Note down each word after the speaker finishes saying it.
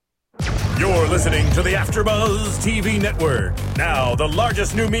You're listening to the AfterBuzz TV Network, now the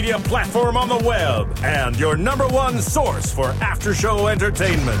largest new media platform on the web and your number one source for after-show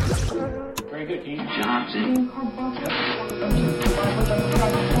entertainment. Very good, Keith Johnson. From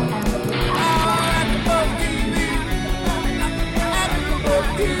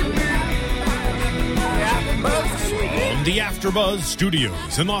the AfterBuzz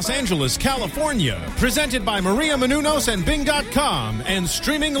Studios in Los Angeles, California, presented by Maria Menounos and Bing.com, and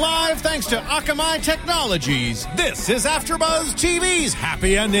streaming live thanks to Akamai Technologies, this is AfterBuzz TV's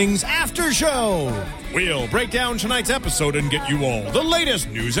Happy Endings After Show. We'll break down tonight's episode and get you all the latest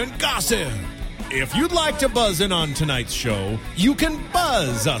news and gossip. If you'd like to buzz in on tonight's show, you can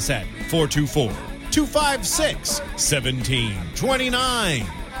buzz us at 424-256-1729.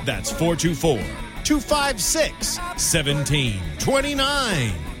 That's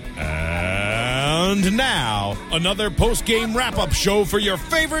 424-256-1729. And now, another post-game wrap-up show for your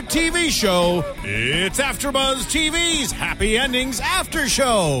favorite TV show. It's AfterBuzz TV's Happy Endings After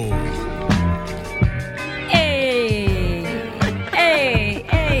Show. Hey, hey,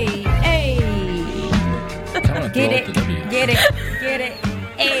 hey, hey. Get it, get it, get it.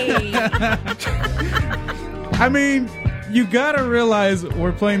 Hey. I mean, you gotta realize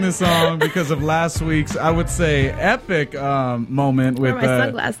we're playing this song because of last week's, I would say, epic moment with my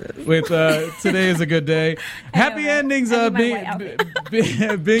sunglasses. With Today Is a Good Day. Happy Endings.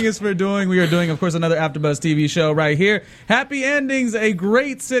 Bing is for doing. We are doing, of course, another AfterBuzz TV show right here. Happy Endings, a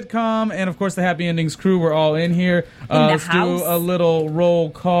great sitcom, and of course the Happy Endings crew. We're all in here. Let's do a little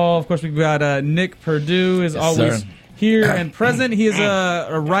roll call. Of course, we've got Nick Perdue is always here and present. He is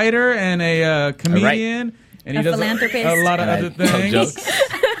a writer and a comedian. And he does a lot of other things. Jokes,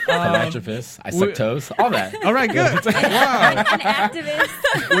 philanthropist, I suck toes, all that. All right, good. Wow. An activist.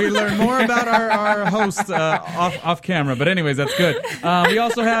 We learn more about our host off camera, but anyways, that's good. We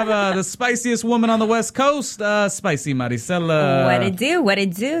also have the spiciest woman on the West Coast, Spicy Maricela. What it do? What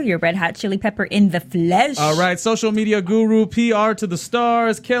it do? Your red hot chili pepper in the flesh. All right, social media guru, PR to the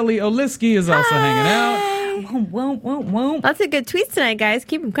stars, Kelly Oliski is also hanging out. Lots of good tweets tonight, guys.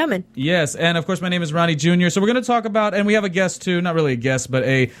 Keep them coming. Yes, and of course, my name is Ronnie Jr. So we're going to talk about, and we have a guest too, not really a guest, but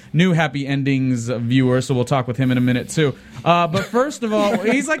a new Happy Endings viewer. So we'll talk with him in a minute too. But first of all,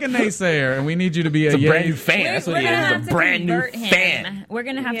 he's like a naysayer, and we need you to be a brand new fan. That's what he is. He's a brand new fan. We're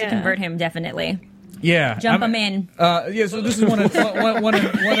going to have to convert him, definitely. Yeah. Jump him in. Yeah, so this is one of I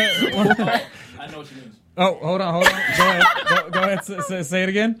know what she means. Oh, hold on. Go ahead. Go ahead. Say it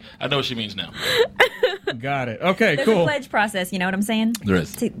again. I know what she means now. Got it. Okay, There's cool. a pledge process, you know what I'm saying? There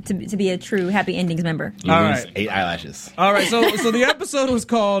is. To be a true Happy Endings member. You lose 8 eyelashes. All right, so the episode was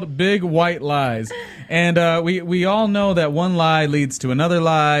called Big White Lies. And we all know that one lie leads to another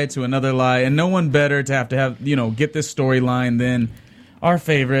lie, and no one better to have, get this storyline than our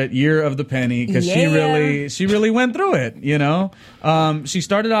favorite, Year of the Penny, because she really went through it, She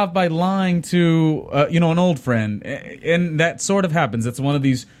started off by lying to, an old friend, and that sort of happens. It's one of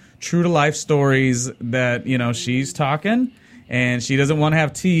these true-to-life stories that, she's talking, and she doesn't want to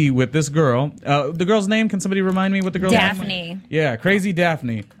have tea with this girl. The girl's name, can somebody remind me what the girl's name was? Daphne. Yeah, Crazy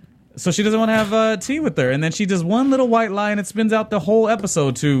Daphne. So she doesn't want to have tea with her, and then she does one little white lie, and it spins out the whole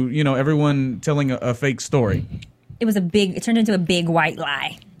episode to, everyone telling a fake story. It turned into a big white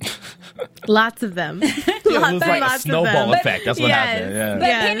lie. Lots of them. It was like a snowball effect. That's what happened. Yeah. But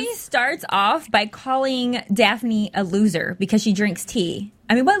Penny starts off by calling Daphne a loser because she drinks tea.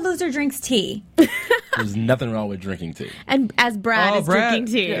 I mean, what loser drinks tea? There's nothing wrong with drinking tea. And as Brad is drinking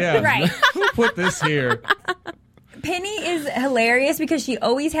tea. Yeah. Right. Who put this here? Penny is hilarious because she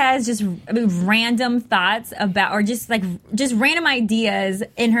always has just random thoughts about, or just random ideas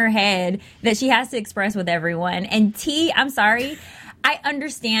in her head that she has to express with everyone. And tea, I'm sorry, I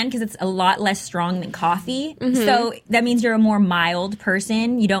understand because it's a lot less strong than coffee. Mm-hmm. So that means you're a more mild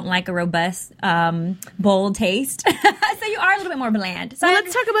person. You don't like a robust, bold taste. So you are a little bit more bland. So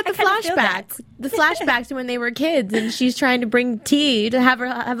let's talk about the flashbacks. The flashbacks to when they were kids and she's trying to bring tea to have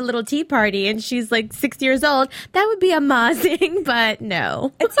a little tea party and she's like 6 years old. That would be amazing, but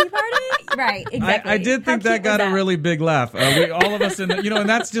no. A tea party? Right, exactly. I did think that got a really big laugh. All of us in the, and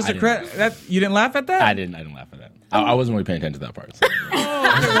that's just a credit. You didn't laugh at that? I didn't laugh at that. I wasn't really paying attention to that part. So.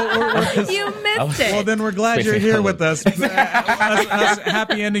 You missed it. Well, then we're glad you're here with us, us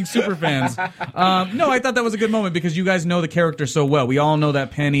Happy Ending super fans. No, I thought that was a good moment because you guys know the character so well. We all know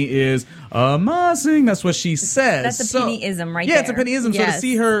that Penny is amazing. That's what she says. That's a Penny-ism right there. Yeah, it's a Penny-ism. Yes. So to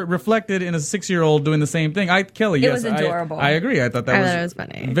see her reflected in a 6-year-old doing the same thing, Kelly, it was adorable. I agree. I thought that was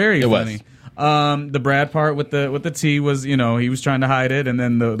funny. Very funny. The Brad part with the tea was, he was trying to hide it, and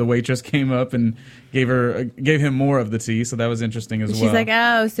then the waitress came up and gave him more of the tea, so that was interesting as well. She's like,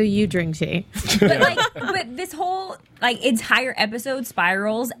 oh, so you drink tea. But this whole entire episode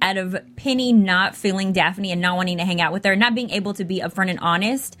spirals out of Penny not feeling Daphne and not wanting to hang out with her, not being able to be upfront and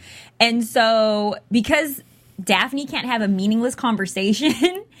honest. And so because Daphne can't have a meaningless conversation,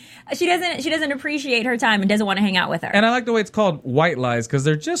 she doesn't appreciate her time and doesn't want to hang out with her. And I like the way it's called white lies, because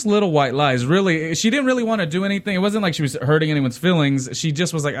they're just little white lies. Really, she didn't really want to do anything. It wasn't like she was hurting anyone's feelings. She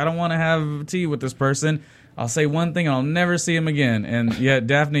just was like, I don't want to have tea with this person. I'll say one thing and I'll never see him again. And yet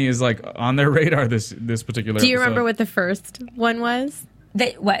Daphne is on their radar this particular Do you episode. remember what the first one was?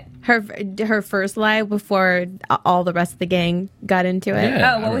 What? Her first lie before all the rest of the gang got into it?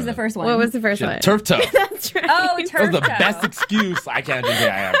 Yeah. What was the first one? What was the first one? Turf toe. That's right. Oh, That turf was the toe. best excuse I can't think I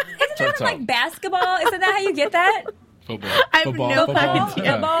have. Isn't Turf that toe. like basketball? Isn't that how you get that? Football. I have Football, no football. fucking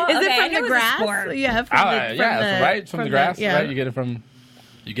Yeah. Football? Is Okay, it I from knew the it was a grass? sport. Yeah, From the grass, yeah. right? You get it from.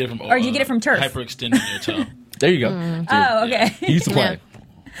 You get it from. Or do you get it from turf? Hyperextending your toe. There you go. Oh, okay. He used to play.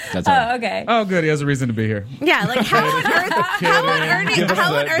 That's all. Oh, okay. Oh, good. He has a reason to be here. Yeah, like how on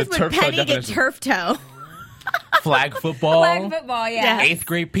earth The would turf toe Penny get definition. turf toe? Flag football. Flag football, yeah. 8th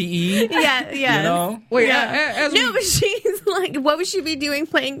grade PE. Yeah. You know? Wait, Yeah. No, but she's like, what would she be doing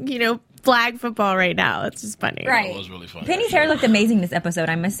playing, flag football right now? It's just funny. Right. It was really fun. Penny's hair looked amazing this episode,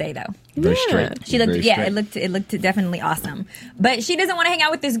 I must say, though. Very straight. She looked, Very yeah, straight. it looked definitely awesome. But she doesn't want to hang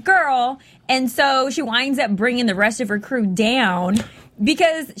out with this girl, and so she winds up bringing the rest of her crew down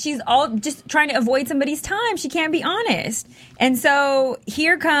because she's all just trying to avoid somebody's time. She can't be honest. And so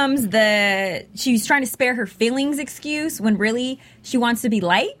here comes she's trying to spare her feelings excuse when really she wants to be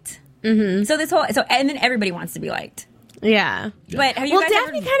liked. Mm-hmm. And then everybody wants to be liked. Yeah. But have you Well, guys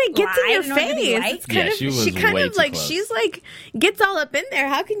Daphne ever kind of gets in lied your in order to be face. liked? It's kind Yeah, of, she was she kind way of too like, close. she's like, gets all up in there.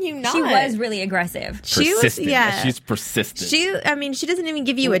 How can you not? She was really aggressive. She was, Persistent. yeah. She's persistent. She doesn't even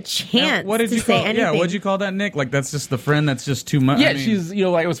give you a chance What did to you say call? anything. Yeah, what'd you call that, Nick? Like that's just the friend that's just too much. Yeah, I mean, she's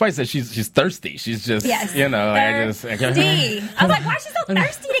like what Spice said. She's thirsty. She's just Yes. I Thirsty. I was like, why is she so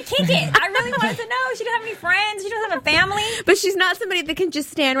thirsty to kick it? I really wanted to know. She doesn't have any friends. She doesn't have a family. But she's not somebody that can just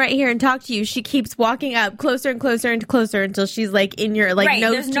stand right here and talk to you. She keeps walking up closer and closer and closer until she's like in your Right.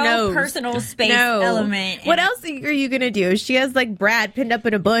 nose There's to no nose. personal space No. element. What else are you gonna do? She has like Brad pinned up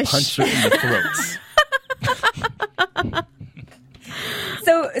in a bush. punch her in the throat.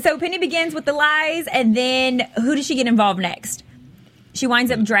 So Penny begins with the lies, and then who does she get involved next? She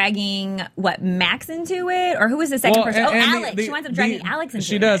winds up dragging Max into it, or who was the second person? Alex. She winds up dragging Alex into it.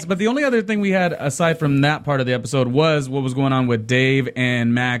 She does, but the only other thing we had aside from that part of the episode was what was going on with Dave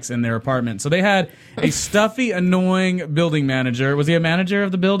and Max in their apartment. So they had a stuffy, annoying building manager. Was he a manager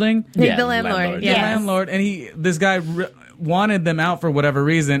of the building? Yeah, the landlord. Yeah. Yes. Landlord, and this guy wanted them out for whatever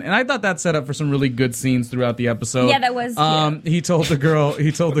reason, and I thought that set up for some really good scenes throughout the episode. Yeah, that was cute. He told the girl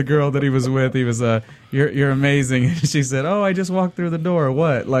that he was with, he was you're amazing. And she said, "Oh, I just walked through the door."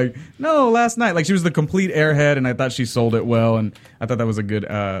 What? Like, no, last night. Like, she was the complete airhead, and I thought she sold it well, and I thought that was a good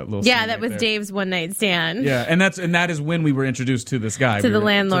little. Yeah, scene that right was there. Dave's one night stand. Yeah, and that is when we were introduced to this guy. So We the were-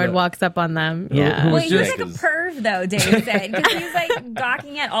 landlord to the- walks up on them. who Yeah. was Well, he was just- like a perv, though, Dave said, because he's like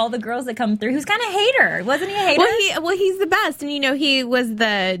gawking at all the girls that come through. He was kind of a hater, wasn't he? A hater? Well, he's the best, and he was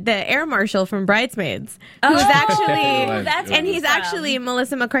the air marshal from Bridesmaids, who's Oh, actually, that's and he's awesome. actually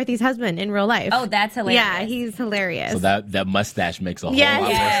Melissa McCarthy's husband in real life. Oh, that's hilarious. Yeah, he's hilarious. So that mustache makes a whole Yes. lot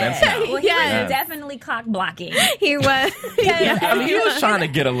more sense now. Well, he Yes. was definitely cock blocking. he was. Yeah. I mean, he was trying to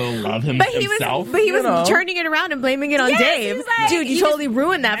get a little love But he himself. was, you know. turning it around and blaming it on Yes, Dave. he was like- Dude, you he totally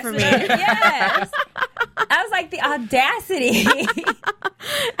ruined that for me. Yes. I was like, the audacity.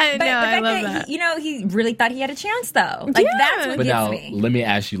 I know, I love that. He really thought he had a chance, though. Like, Yeah. that's what But gets now, me. let me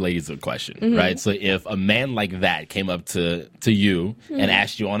ask you ladies a question, Mm-hmm. right? So if a man like that came up to you Mm-hmm. and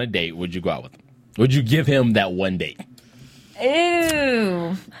asked you on a date, would you go out with him? Would you give him that one date?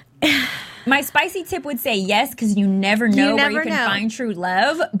 Ew. My spicy tip would say yes, because you never know where never you can know. find true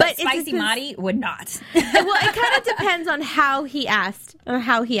love. But But it spicy depends- Marty would not. Well, it kind of depends on how he asked.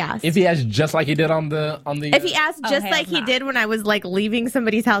 If he asked just like he did on the If he asked just hell like he no. did when I was like leaving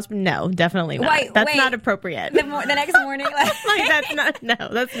somebody's house, no, definitely not. Wait, That's wait. not appropriate. the next morning, Like that's not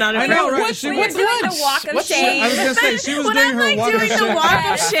that's not I appropriate. know, right? She when you're was doing the walk of I shame. was gonna say she was When doing I'm her like walk of doing the shame. walk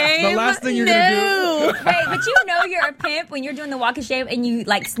of shame, The last thing you're gonna no. Wait, but you know you're a pimp when you're doing the walk of shame and you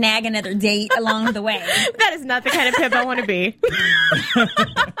like snag another date along the way. That is not the kind of pimp I want to be.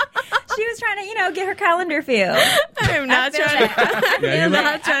 She She was trying to, get her calendar filled. I'm not trying to. I'm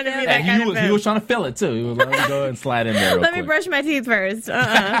not trying to be that kind of he was trying to fill it too. He was like, let me go and slide in there. Let me brush my teeth first.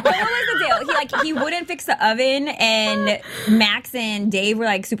 But what was the deal? He wouldn't fix the oven, and Max and Dave were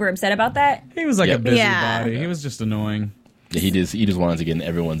like super upset about that. He was like a busybody. Yeah. He was just annoying. He just wanted to get in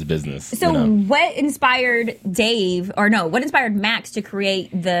everyone's business. So what inspired what inspired Max to create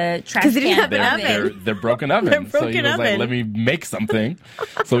the trash 'Cause he didn't can have an oven? oven. They're broken ovens. They're So he broken was like, oven. let me make something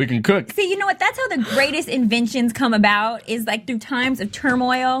so we can cook. See, you know what? That's how the greatest inventions come about, is like through times of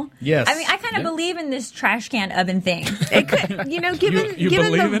turmoil. Yes. I mean, I kind of believe in this trash can oven thing. It could, given You given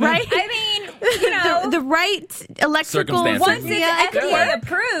believe the in it? right, I mean, the right electrical. Circumstances. once it's Yeah, it could FDA work.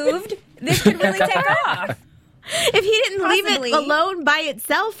 approved, this could really take off. If he didn't Possibly. leave it alone by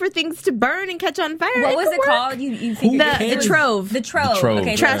itself for things to burn and catch on fire, What was could it work. called? You figured The Trove. The Trove. The Trove,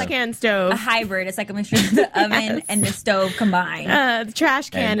 Okay, so Trash it's like can stove. a hybrid. It's like a mixture of the oven and the stove combined. The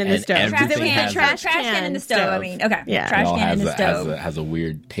trash can and the And stove. everything Then we had has- trash can and the stove. I mean, okay. Yeah. Trash It all can and the stove. has a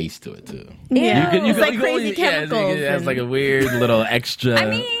weird taste to it too. Yeah. Ew. It's like crazy chemicals. It has and- like a weird little extra. I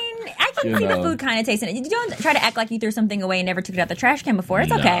mean, I can see the food kind of tasting it. You don't try to act like you threw something away and never took it out the trash can before.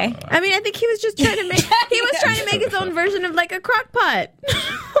 It's okay. I mean, I think he was just trying to make. He was trying to make his own version of like a crock pot.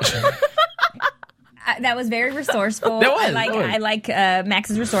 That was very resourceful. That was, I like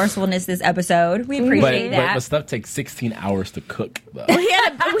Max's resourcefulness this episode. We appreciate that. but stuff takes 16 hours to cook though.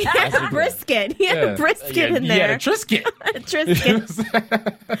 We had a brisket. He had a brisket in You had there. a Trisket. A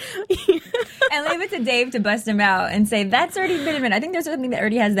Trisket. And leave it to Dave to bust him out and say, that's already been invented. I think there's something that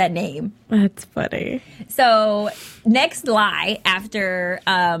already has that name. That's funny. So, next lie after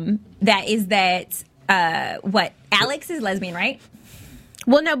that is that, Alex is lesbian, right?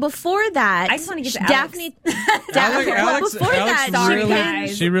 Well, no. Before that, I just wanna get to Daphne. Alex before that, sorry, she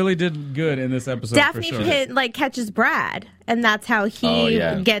guys. she really did good in this episode. Daphne for sure. catches Brad, and that's how he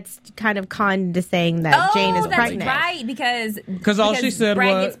gets kind of conned into saying that Jane is that's pregnant. right, because all she said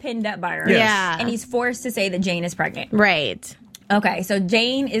Brad was- gets pinned up by her. Yes. Yeah. And he's forced to say that Jane is pregnant. Right. Okay, so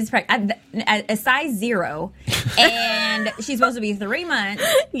Jane is pregnant at a size 0, and she's supposed to be 3 months.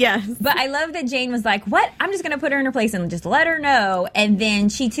 Yes. But I love that Jane was like, "What? I'm just going to put her in her place and just let her know." And then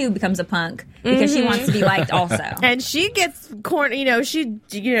she too becomes a punk because she wants to be liked also. And she gets in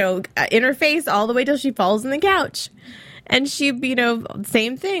her face all the way till she falls on the couch. And she,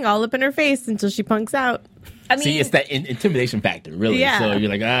 same thing, all up in her face until she punks out. I mean, See, it's that intimidation factor, really. Yeah. So you're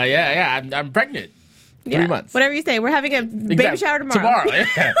like, I'm pregnant. 3 months. Whatever you say. We're having a baby shower tomorrow.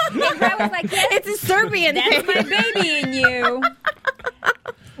 Yeah. and Brad was like, "Yes, It's a Serbian that's thing. my baby in you."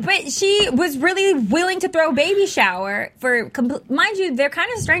 But she was really willing to throw a baby shower mind you, they're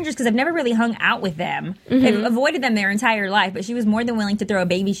kind of strangers because I've never really hung out with them. They've avoided them their entire life, but she was more than willing to throw a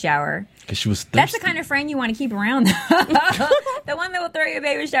baby shower. Because she was thirsty. That's the kind of friend you want to keep around. The one that will throw you a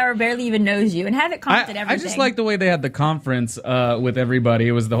baby shower, barely even knows you, and have it comped at everything. I just like the way they had the conference with everybody.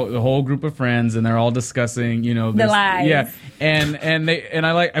 It was the whole group of friends, and they're all discussing, this, the lies. Yeah, and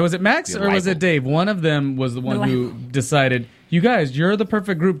I like. Was it Max or was it Dave? One of them was the one who decided, you guys, you're the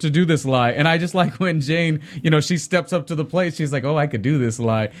perfect group to do this lie. And I just like when Jane, she steps up to the plate. She's like, oh, I could do this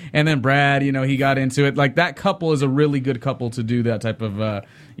lie. And then Brad, he got into it. Like, that couple is a really good couple to do that type of,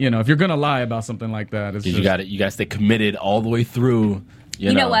 if you're going to lie about something like that. It's you got to stay committed all the way through.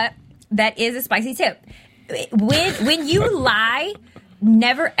 You know what? That is a spicy tip. When you lie,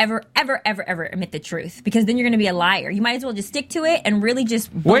 never, ever, ever, ever, ever admit the truth, because then you're going to be a liar. You might as well just stick to it and really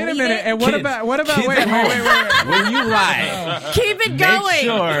just Wait a believe minute. it. And what Kids. about Kids wait. When you lie, Keep it make going.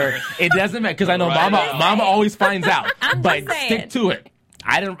 sure it doesn't matter. Because I know mama always finds out. I'm But just saying. stick to it.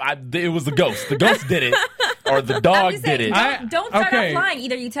 It was the ghost. The ghost did it. Or the I'm dog just did saying, it. don't start okay. off lying.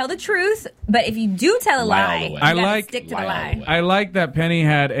 Either you tell the truth, but if you do tell a Lie all lie, the you way. gotta stick to the Lie all lie. the way. I like that Penny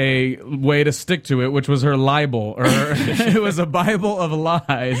had a way to stick to it, which was her libel, or it was a Bible of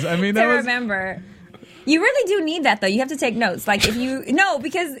lies. I mean, To that was. remember. You really do need that, though. You have to take notes. Like, because you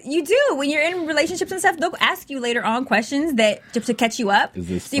do. When you're in relationships and stuff, they'll ask you later on questions to catch you up. Is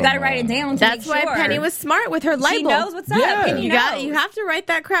this So you got to from, write it down to That's make why sure. Penny was smart with her libel. She knows what's up. Yeah. Penny You knows. have to write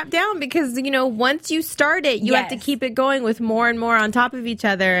that crap down because once you start it, you have to Yes. keep it going with more and more on top of each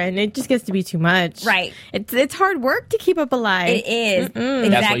other, and it just gets to be too much. Right. It's hard work to keep up a lie. It is. That's why you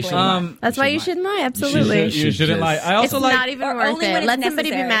Exactly. shouldn't That's why you shouldn't lie. Absolutely. You shouldn't lie. I It's also not even Or worth only when it. it's Let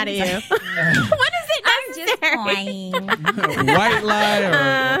somebody be mad at necessary. you. When is it I'm just necessary? playing. white lie or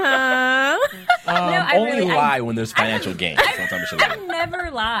Uh-huh. No, I only really- lie when there's financial gain. Sometimes you should lie. I've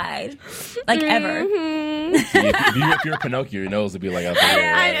never lied, like ever. If you're Pinocchio, your nose would be like out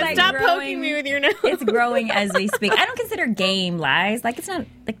there. It's like Stop growing- poking me with your nose. It's growing as we speak. I don't consider game lies. Like it's not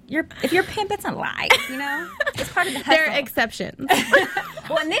like if you're a pimp, it's not lies. You know, it's part of the hustle. There are exceptions.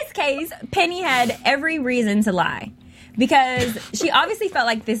 Well, in this case, Penny had every reason to lie. Because she obviously felt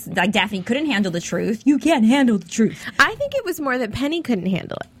like Daphne couldn't handle the truth. You can't handle the truth. I think it was more that Penny couldn't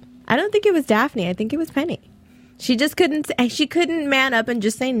handle it. I don't think it was Daphne. I think it was Penny. She just couldn't. She couldn't man up and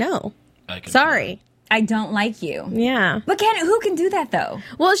just say no. Sorry. I don't like you. Yeah. But who can do that though?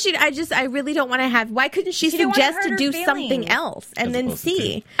 Well, I really don't want to have. Why couldn't she didn't wanna suggest hurt to her do feelings. something else and As then opposed to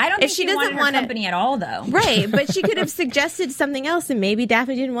see? I don't think if she wanted doesn't her want to. company at all though. Right, but she could have suggested something else, and maybe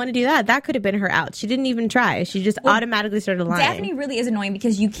Daphne didn't want to do that. That could have been her out. She didn't even try. She just automatically started lying. Daphne really is annoying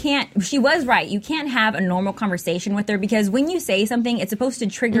because you can't. She was right. You can't have a normal conversation with her because when you say something, it's supposed to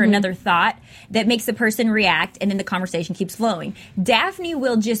trigger another thought that makes the person react, and then the conversation keeps flowing. Daphne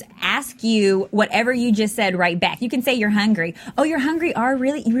will just ask you whatever you just said right back. You can say you're hungry. Oh, you're hungry?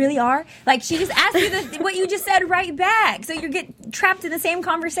 You really are? Like she just asked you what you just said right back, so you get trapped in the same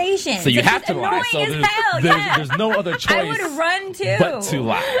conversation. So you have she's to lie. annoying So as there's, hell. there's, Yeah. there's no other choice I would run too, but to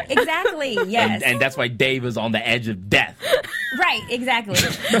lie. Exactly. Yes. And that's why Dave is on the edge of death. Right, exactly.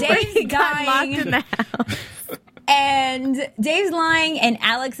 He Dave's got locked in dying, the house. and Dave's lying, and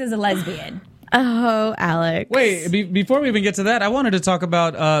Alex is a lesbian. Oh, Alex. Wait, before we even get to that, I wanted to talk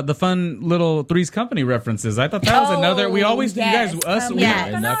about the fun little Three's Company references. I thought that was another. We always, yes. you guys, us, Come we,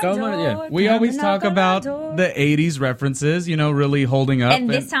 Yes. knock on our Yeah. door, we come always knock talk on our about door. the 80s references, really holding up. And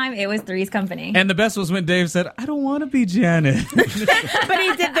this time it was Three's Company. And the best was when Dave said, "I don't want to be Janet." But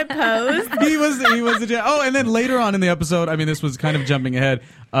he did the pose. he was the Janet. Oh, and then later on in the episode, I mean, this was kind of jumping ahead.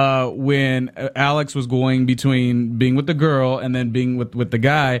 When Alex was going between being with the girl and then being with the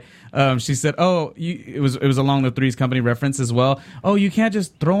guy, she said, "Oh, it was along the Three's Company reference as well. Oh, you can't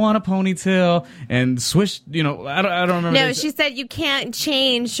just throw on a ponytail and swish. I don't remember." No, she said you can't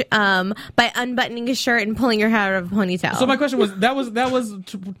change by unbuttoning a shirt and pulling your hair out of a ponytail. So my question was that was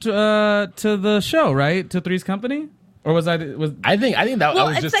to the show, right? To Three's Company, or was I think that Well,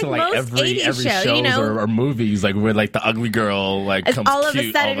 was it's just like to like most every 80s show, shows or movies like where like the ugly girl like As comes all of cute,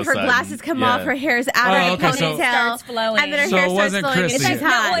 a sudden, her glasses come off, her hair's out Oh, of a okay, so- ponytail, Starts flowing. and then her So hair it starts wasn't flowing, and Chrissy. she's No,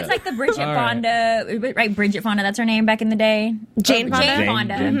 hot. it's like the Bridget All right. Fonda, right? Bridget Fonda, that's her name back in the day. Jane Fonda? Jane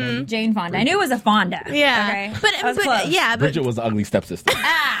Fonda. Jane Mhm. Jane Fonda. I knew it was a Fonda. Yeah, Okay. I was close. but Bridget was the ugly stepsister.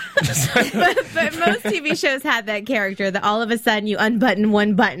 but most TV shows had that character that all of a sudden you unbutton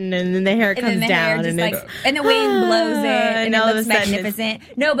one button and then the hair And comes then the down hair just and like, it's and the wind blows it, and all it of a looks sudden magnificent.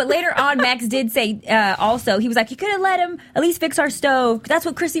 No, but later on, Max did say also he was like, you could have let him at least fix our stove. That's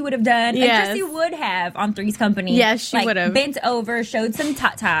what Chrissy would have done. Yes. And Chrissy would have on Three's Company. Yes, she like, would have. bent over, showed some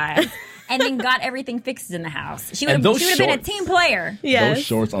tatas, and then got everything fixed in the house. She would And have those been a shorts. team player. yes. Those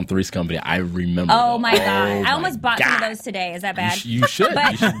shorts on Three's Company, I remember. Oh them. my god! Oh I almost bought some of God. those today. Is that bad? You should.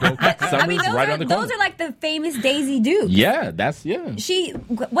 But- You should go. I mean, Summer's right around the corner. those are like the famous Daisy Dukes. Yeah, She,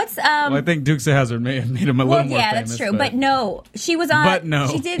 what's Well, I think Dukes of Hazzard may have made him a Well, little more yeah, famous. that's true. But no, she was on. But no.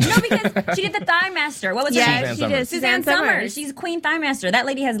 she did because she did the Thigh Master. What was her Yeah, name? she did. Suzanne Summers. She's Queen Thigh Master. That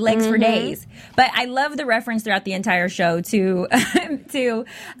lady has legs for days. But I love the reference throughout the entire show to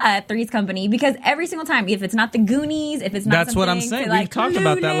Three's Company because every single time, if it's not the Goonies, if it's not That's what I'm something saying. to, We like, talked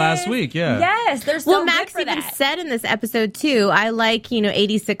about that last Clueless. week, yeah. Yes, they're so Well, good Max for even that. said in this episode too, I like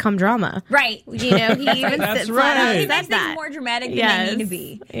 80s sitcom drama. Right. He even That's flat out right. He said makes that. things more dramatic than Yes. they need to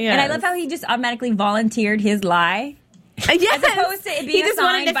be. Yes. And I love how he just automatically volunteered his lie. Yes. As opposed to it being he just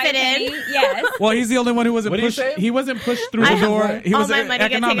wanted assigned to by fit Penny. in. Yes. Well, he's the only one who wasn't What did he pushed. say? He wasn't pushed through I the door. have He all was my money got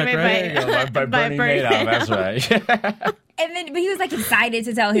taken economic, away right? by- by Bernie Madoff. That's right. And then, but he was like excited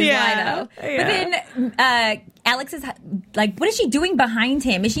to tell his Yeah, lie though. But then Alex is like, what is she doing behind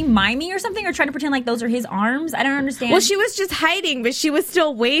him? Is she miming or something, or trying to pretend like those are his arms? I don't understand. Well, she was just hiding, but she was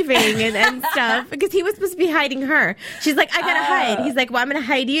still waving and stuff because he was supposed to be hiding her. She's like, I gotta hide. He's like, well, I'm gonna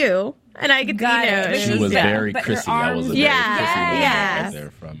hide you, and I could, Got it. But She she's was got- very but her Chrissy. That was a arms- very Yeah, Chrissy yeah. right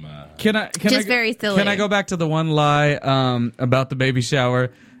there from. Can I Just very silly. Can I go back to the one lie about the baby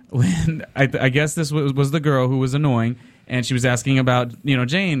shower? When I guess this was the girl who was annoying, and she was asking about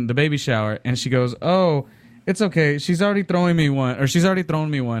Jane, the baby shower, and she goes, "Oh, it's okay. She's already throwing me one, or she's already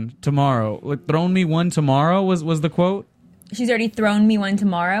thrown me one tomorrow. Like, thrown me one tomorrow was the quote." she's already thrown me one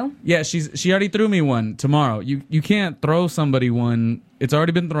tomorrow. Yeah, she already threw me one tomorrow. You can't throw somebody one. It's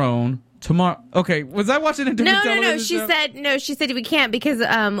already been thrown. Tomorrow. Okay, was I watching a different No. television show? She said we can't because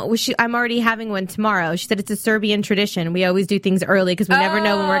I'm already having one tomorrow. She said it's a Serbian tradition. We always do things early because we never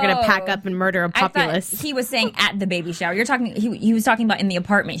know when we're going to pack up and murder a I populace. thought he was saying at the baby shower. You're talking. He was talking about in the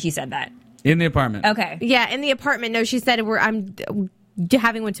apartment. She said that. In the apartment. Okay. Yeah, in the apartment. No, she said I'm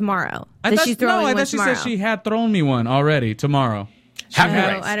having one tomorrow. I thought she's throwing one she tomorrow. said she had thrown me one already tomorrow.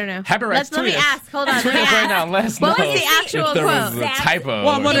 I don't know. Happy Rex, Let me ask. Hold on. Let me right ask. now. Let us know What was the actual if there was quote? a typo. Well,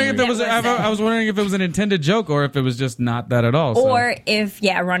 I'm wondering if it was. That was I was wondering if it was an intended joke or if it was just not that at all. So. Or if,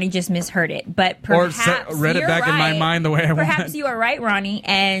 Ronnie just misheard it. But perhaps read it you're back in my right. mind the way I Perhaps wanted. you are right, Ronnie,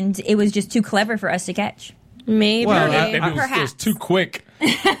 and it was just too clever for us to catch. Maybe. Well, Maybe it was Perhaps. too quick for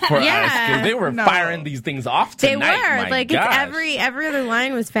us because they were firing these things off They tonight. were My it's gosh. every other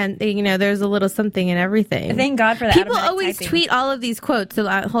line was there's a little something in everything. Thank God for that. People automatic always typing. tweet all of these quotes. So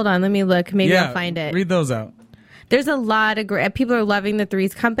hold on, let me look. Maybe I'll find it. Read those out. There's a lot of people are loving the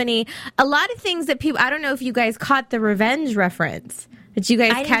Three's Company. A lot of things that people. I don't know if you guys caught the revenge reference. Did you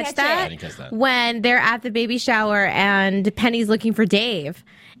guys I didn't catch catch that? it. I didn't catch that. When they're at the baby shower and Penny's looking for Dave.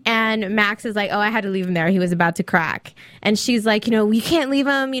 And Max is like, oh, I had to leave him there. He was about to crack. And she's like, you can't leave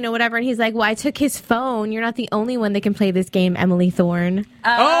him, whatever. And he's like, well, I took his phone. You're not the only one that can play this game, Emily Thorne.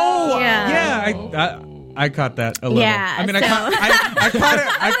 Oh, Yeah. I caught that a little. Yeah, I mean, so-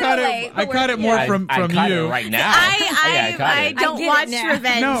 I caught it more from I caught you. it right now. I caught I it. don't I get it watch now.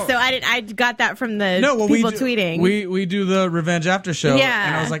 Revenge, No. so I got that from the No, well, people we do, tweeting. We do the Revenge After Show. Yeah.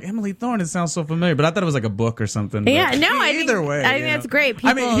 And I was like, Emily Thorne, it sounds so familiar. But I thought it was like a book or something. But Yeah, no, I think- either way. I think you that's know. great.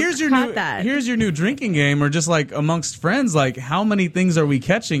 I mean, People here's your new drinking game, or just like amongst friends, like how many things are we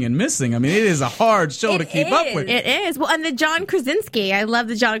catching and missing? I mean, it is a hard show It to keep up is. with. It is. Well, and the John Krasinski. I love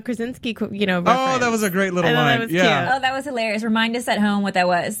the John Krasinski, reference. Oh, that was a great little I thought line. that was yeah. Oh, that was hilarious. Remind us at home what that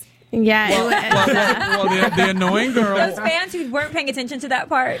was. Yeah. Well, the annoying girl. Those fans who weren't paying attention to that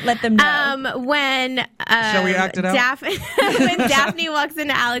part, let them know. When Shall we act it out? When Daphne walks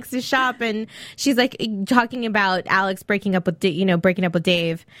into Alex's shop and she's like talking about Alex breaking up with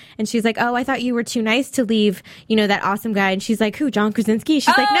Dave, and she's like, "Oh, I thought you were too nice to leave, that awesome guy." And she's like, "Who? John Krasinski?"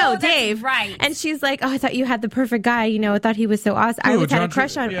 She's like, "No, that's Dave." right. And she's like, "Oh, I thought you had the perfect guy. I thought he was so awesome. I Who, always had a John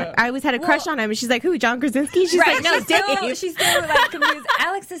crush on. Yeah. I always had a crush on him." And she's like, "Who? John Krasinski?" She's Right. like, "No, Dave." She's still like confused.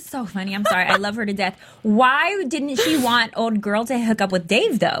 Alex is so funny. I'm sorry. I love her to death. Why didn't she want old girl to hook up with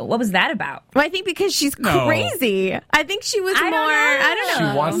Dave though? What was that about? Well, I think because she's No. crazy. I think she was I don't know. I don't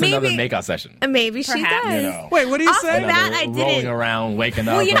know. She wants another Maybe- makeout session. Maybe she Perhaps. does. Wait, what do you Also, say? that I Rolling didn't. around, waking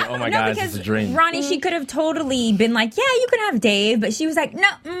up, Well, like, oh my gosh, because it's a dream. Ronnie, she could have totally been like, yeah, you can have Dave, but she was like,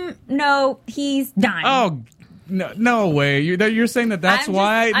 no, he's dying. Oh, no way. You're saying that's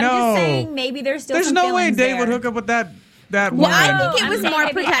why? I'm no. just saying maybe there's still There's some no way feelings Dave there. would hook up with that Well, woman. I think it I'm was saying more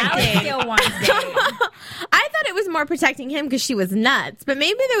maybe protecting. Alex still wants Dave. I thought it was more protecting him because she was nuts, but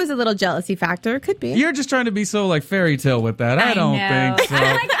maybe there was a little jealousy factor. Could be. You're just trying to be so like fairy tale with that. I don't know. think so.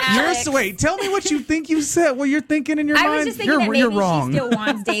 I like Alex. Wait, tell me what you think you said. What you're thinking in your I mind. was just thinking that maybe you're wrong. she still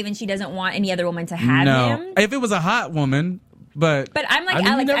wants Dave and she doesn't want any other woman to have no, him. if it was a hot woman, but But I'm like I mean,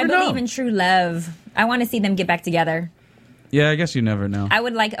 you Alex, I never believe know. in true love. I want to see them get back together. yeah, I guess you never know. I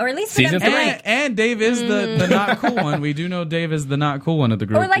would like, or at least for Season them to three. like, And Dave is the not cool one. We do know Dave is the not cool one of the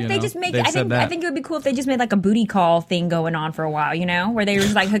group. or like you they know? just make. They've I said think that. it would be cool if they just made like a booty call thing going on for a while. Where they were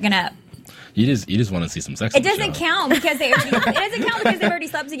just like hooking up. You just want to see some sex. It on the doesn't show. count because they they've already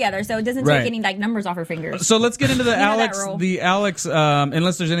slept together, so it doesn't Right. take any like numbers off her fingers. So let's get into the know that Alex. rule. The Alex.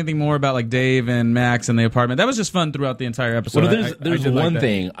 Unless there's anything more about like Dave and Max and the apartment. That was just fun throughout the entire episode. Well, I there's did like one that.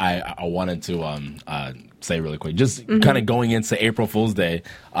 thing I wanted to say really quick. Just kind of going into April Fool's Day,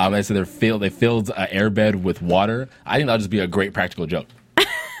 I said they filled an airbed with water. I think that'll just be a great practical joke.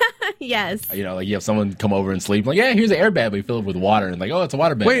 Yes. Like you have someone come over and sleep, like, yeah, here's an airbed, but you fill it with water, and like, oh, it's a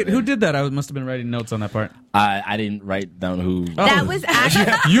water bed. Wait, who did that? I must have been writing notes on that part. I didn't write down who. That was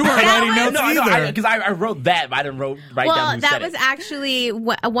actually. You weren't writing notes either. because I wrote that, but I didn't write down Well, who that said was it. actually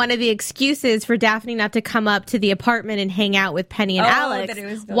one of the excuses for Daphne not to come up to the apartment and hang out with Penny and Oh, Alex. that it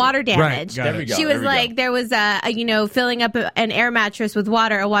was Water damage. got There we go. She there was we go. like, there was filling up an air mattress with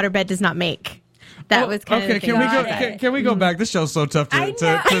water. A waterbed does not make. That was kind okay. of the Can thing we go? about it. Can we go back? This show's so tough I to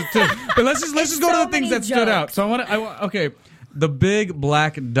know. but let's just go to so the things many that stood out. jokes. So I want. Okay. The big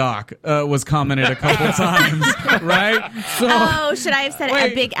black doc was commented a couple times, right? So Oh, should I have said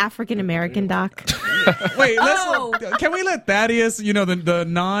Wait. a big African American doc? wait, Oh. can we let Thaddeus, the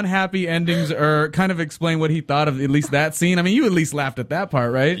non-happy endings, kind of explain what he thought of at least that scene? I mean, you at least laughed at that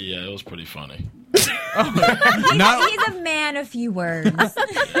part, right? Yeah, it was pretty funny. Not- He's a man of few words,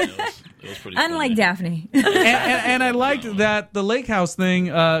 It was pretty unlike funny. Daphne. and I liked that the lake house thing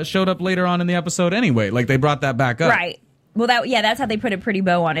showed up later on in the episode anyway. Like they brought that back up. Right. Well, that's how they put a pretty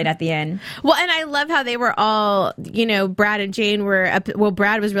bow on it at the end. Well, and I love how they were all, Brad and Jane were.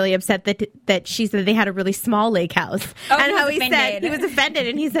 Brad was really upset that she said they had a really small lake house, Oh, and he how was he said offended. he was offended,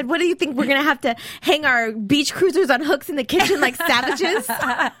 and he said, "What do you think we're gonna have to hang our beach cruisers on hooks in the kitchen like savages?"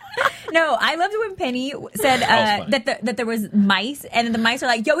 No, I loved when Penny said that there was mice, and then the mice are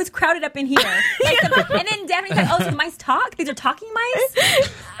like, "Yo, it's crowded up in here." And then Daphne's like, "Oh, so the mice talk? These are talking mice."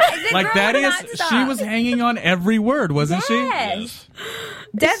 Like Thaddeus, she was hanging on every word, wasn't she? Yes,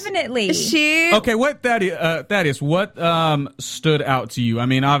 definitely. Okay, what Thaddeus? What stood out to you? I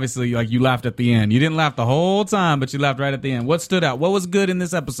mean, obviously, like you laughed at the end. You didn't laugh the whole time, but you laughed right at the end. What stood out? What was good in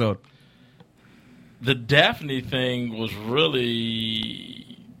this episode? The Daphne thing was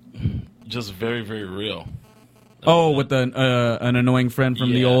really just very, very real. Oh, with an annoying friend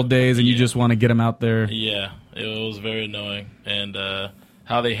from the old days, and you just want to get him out there. Yeah, it was very annoying, and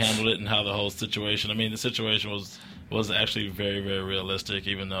how they handled it and how the whole situation. I mean, the situation was actually very, very realistic,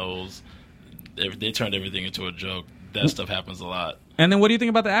 even though they turned everything into a joke. That stuff happens a lot. And then what do you think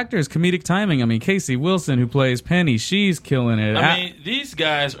about the actors? Comedic timing. I mean, Casey Wilson, who plays Penny, she's killing it. I mean, these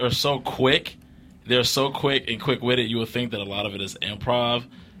guys are so quick. They're so quick and quick-witted, you would think that a lot of it is improv.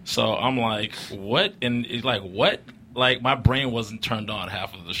 So I'm like, what? And it's like, what? Like, my brain wasn't turned on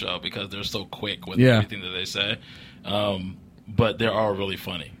half of the show because they're so quick with everything that they say. But they're all really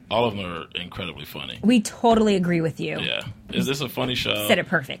funny. All of them are incredibly funny. We totally agree with you. Yeah. Is this a funny show? Said it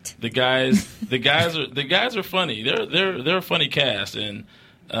perfect. The guys are funny. They're a funny cast, and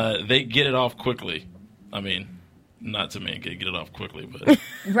they get it off quickly. I mean, not to get it off quickly, but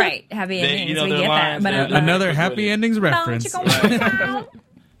right, happy endings. You know, we get that. But another happy endings reference.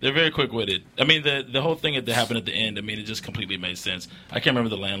 They're very quick-witted. I mean, the whole thing that happened at the end, I mean, it just completely made sense. I can't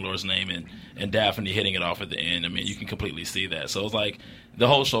remember the landlord's name, and Daphne hitting it off at the end. I mean, you can completely see that. So it was like the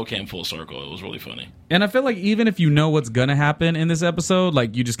whole show came full circle. It was really funny. And I feel like even if you know what's going to happen in this episode,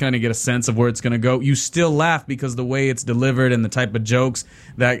 like you just kind of get a sense of where it's going to go, you still laugh because the way it's delivered and the type of jokes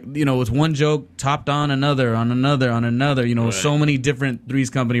that, you know, it's one joke topped on another, you know, so many different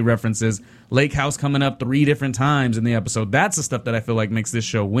Three's Company references. Lake House coming up 3 different times in the episode. That's the stuff that I feel like makes this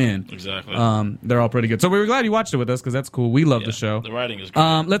show win. Exactly. They're all pretty good. So we were glad you watched it with us because that's cool. We love the show. The writing is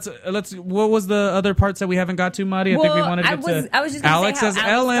great. Let's. What was the other parts that we haven't got to, Marty? I think we wanted to get to. I was just going Alex to say how as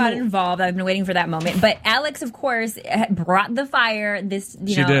Alex Ellen got involved. I've been waiting for that moment. But Alex, of course, brought the fire this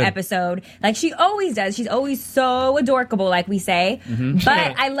episode, like she always does. She's always so adorable, like we say. Mm-hmm.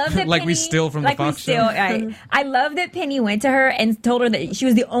 But I love that like Penny, we steal from the Fox show. Right. I love that Penny went to her and told her that she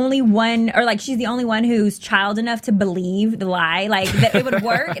was the only one, or like she's the only one who's child enough to believe the lie, like that it would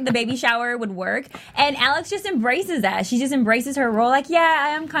work, the baby shower would work. And Alex just embraces that. She just embraces her role, like, yeah, I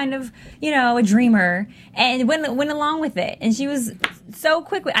am kind of, you know, a dreamer, and went along with it. And she was so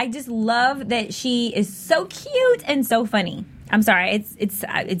quick. I just love that she is so cute and so funny. I'm sorry,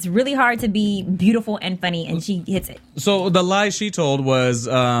 it's really hard to be beautiful and funny, and she hits it. So the lie she told was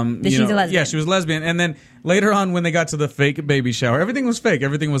that she's a lesbian. Yeah, she was lesbian, and then later on when they got to the fake baby shower, everything was fake.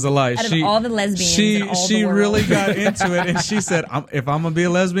 Everything was a lie. Out of all the lesbians, in all she the world. really got into it, and she said, "If I'm gonna be a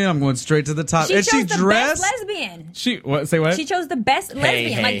lesbian, I'm going straight to the top." She and chose she the dressed. best lesbian. She what? Say what? She chose the best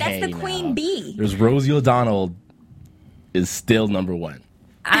lesbian. That's the queen bee. There's Rosie O'Donnell is still number 1.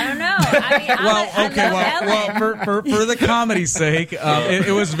 I don't know. I mean, for the comedy's sake,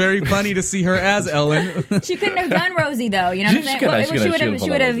 it was very funny to see her as Ellen. She couldn't have done Rosie though. You know what I'm saying? She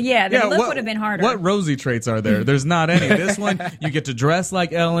would have. Yeah, the look would have been harder. What Rosie traits are there? There's not any. This one, you get to dress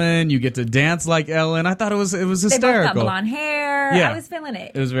like Ellen. You get to dance like Ellen. I thought it was hysterical. They both got blonde hair. Yeah. I was feeling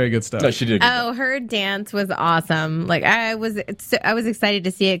it. It was very good stuff. No, she did. Her dance was awesome. Like I was excited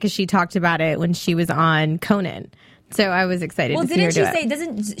to see it because she talked about it when she was on Conan. So I was excited to see her do it. Well,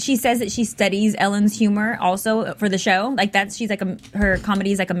 doesn't she says that she studies Ellen's humor also for the show? Like she's like her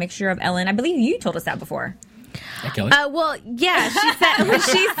comedy is like a mixture of Ellen. I believe you told us that before. Well, yeah,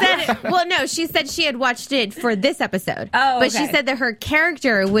 she said she had watched it for this episode. Oh, okay. But she said that her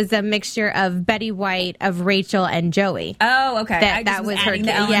character was a mixture of Betty White, of Rachel, and Joey. Oh, okay. That was her.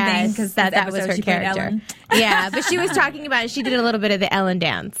 Because that was her character. Yeah, but she was talking about she did a little bit of the Ellen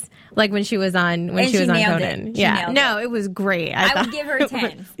dance. Like when she was on Conan. It was great. I would give her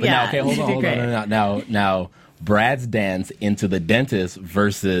 10. But now, okay, hold on. Now, Brad's dance into the dentist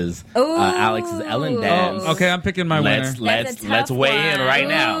versus Alex's Ellen dance. Okay, I'm picking my winner. Let's weigh in right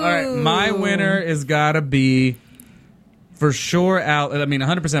now. All right, my winner is gotta be for sure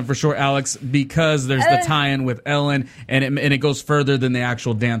 100% for sure Alex, because there's the tie-in with Ellen, and it goes further than the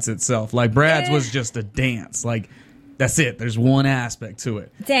actual dance itself. Like Brad's was just a dance. Like that's it. There's one aspect to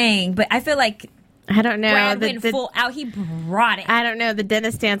it. Dang, but I feel like I don't know. Brad went full out. He brought it. I don't know. The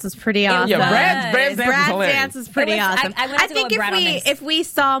dentist dance was pretty awesome. Yeah, Brad's dance was pretty awesome. I think if we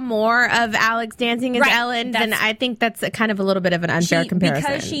saw more of Alex dancing as Ellen, then I think that's kind of a little bit of an unfair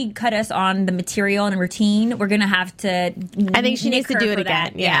comparison. Because she cut us on the material and routine, we're going to have to. I think she needs to do it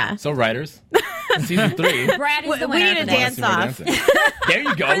again. Yeah. So writers, Season 3. Brad is the We winner. need a for dance this. off. There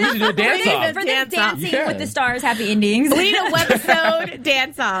you go. We should do a dance off. For this Dance off. dancing Yeah. with the stars, happy endings. We need a webisode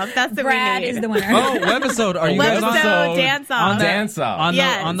dance off. That's what Brad we need. is the winner. Oh, webisode. Are you guys on? Webisode dance off. Dance off.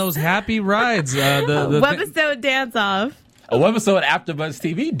 On those happy rides? The Webisode dance off. A webisode after Buzz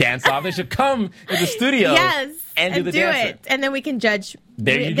TV dance off. They should come in the studio. Yes. And do the dancing. it. And then we can judge.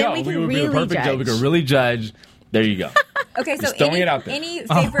 There you then go. We We can would really be a perfect judge. joke. We could really judge. There you go. Okay, so Just throwing it out there. any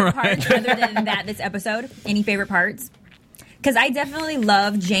favorite parts other than that this episode? Any favorite parts? Because I definitely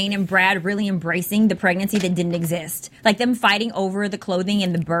love Jane and Brad really embracing the pregnancy that didn't exist. Like them fighting over the clothing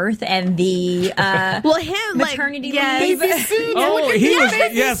and the birth and the Well, him maternity like, leave. Oh, he was.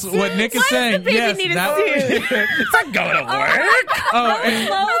 Yes, what Nick is saying. baby Yes, need a that. suit? It's not going to work. Oh, Those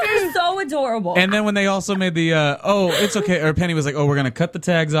clothes are so adorable. and then when they also made the it's okay, or Penny was like, oh, we're gonna cut the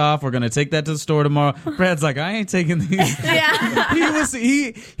tags off, we're gonna take that to the store tomorrow. Brad's like, I ain't taking these. Yeah.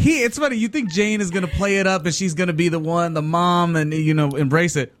 he it's funny, you think Jane is gonna play it up and she's gonna be the one, the mom, and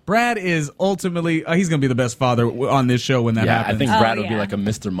embrace it. Brad is ultimately he's gonna be the best father on this show when that Yeah, happens. I think Brad would be yeah. like a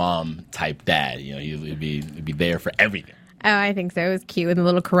Mr. Mom type dad. You know, he'd be there for everything. Oh, I think so. It was cute with the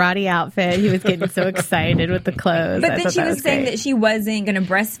little karate outfit. He was getting so excited with the clothes. But I then thought she was saying great. that she wasn't going to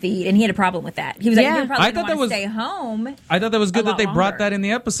breastfeed, and he had a problem with that. He was like, Yeah. "You're probably I thought going to that was- stay home." I thought that was good a that they lot brought longer. that in the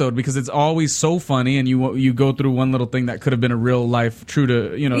episode because it's always so funny, and you go through one little thing that could have been a real life, true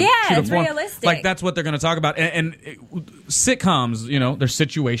to Yeah, true to it's form. realistic. Like that's what they're going to talk about, and sitcoms, they're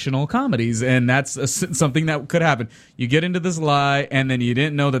situational comedies, and that's something that could happen. You get into this lie, and then you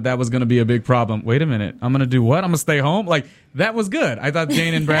didn't know that was going to be a big problem. Wait a minute, I'm going to do what? I'm going to stay home? Like that was good. I thought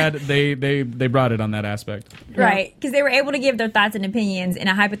Jane and Brad they brought it on that aspect. Right, because they were able to give their thoughts and opinions in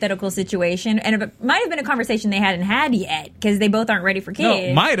a hypothetical situation, and it might have been a conversation they hadn't had yet because they both aren't ready for kids.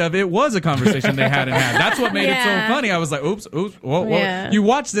 No, might have. It was a conversation they hadn't had. That's what made it Yeah. so funny. I was like, oops, whoa. Yeah. You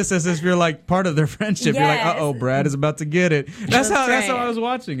watch this as if you're like part of their friendship. You're Yes. like, uh-oh, Brad is about to get it. That's how right. I was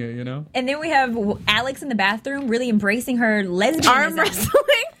watching it, And then we have Alex in the bathroom really embracing her lesbianism. arm wrestling.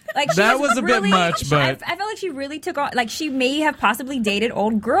 Like she That was a bit really, much, but- I felt like she really took on. Like she may have possibly dated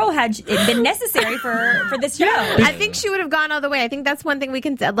old girl had it been necessary for this show. I think she would have gone all the way. I think that's one thing we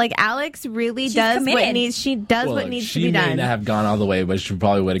can say. Like Alex really She's does committed. what needs. She does what needs to she be may done. not have gone all the way, but she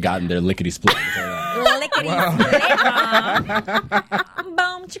probably would have gotten their lickety split. Lickety split.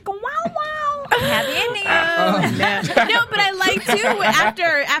 Boom, chicka wow wow. Happy ending. No, but I like too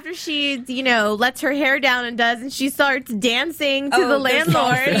after she lets her hair down and she starts dancing to Oh, the there's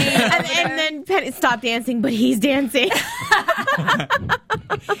landlord, dancing. and then Penny stopped dancing, but he's dancing.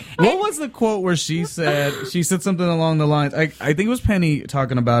 What was the quote where she said something along the lines? I think it was Penny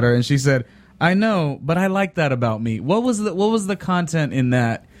talking about her, and she said, "I know, but I like that about me." What was the content in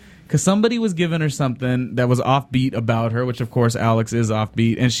that? Because somebody was giving her something that was offbeat about her, which of course Alex is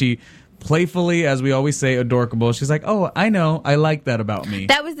offbeat, and she playfully, as we always say, adorkable. She's like, "Oh, I know, I like that about me."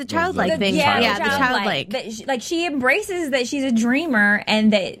 That was the childlike thing. Yeah, the childlike. That she embraces that she's a dreamer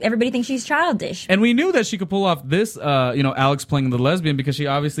and that everybody thinks she's childish. And we knew that she could pull off this, Alex playing the lesbian because she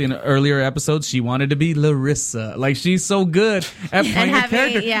obviously in earlier episodes she wanted to be Larissa. Like she's so good at playing the having-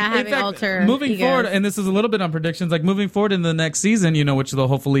 character. yeah, In having fact, alter moving egos. forward, and this is a little bit on predictions. Like moving forward in the next season, which they'll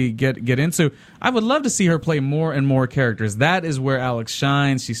hopefully get into. I would love to see her play more and more characters. That is where Alex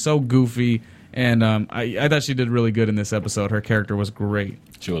shines. She's so goofy. And I thought she did really good in this episode. Her character was great.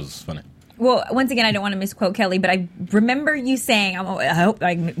 She was funny. Well, once again, I don't want to misquote Kelly, but I remember you saying, I hope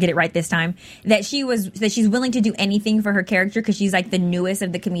I get it right this time, that she's willing to do anything for her character because she's like the newest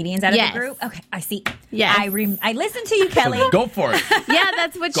of the comedians out of Yes. the group. Okay, I see. Yes. I listened to you, Kelly. Go for it. Yeah,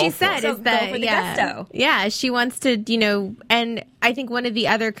 that's what Go she for said. it. Is So that go for the yeah, gusto. yeah? She wants to, and I think one of the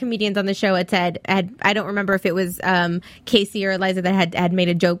other comedians on the show had said, I don't remember if it was Casey or Eliza that had made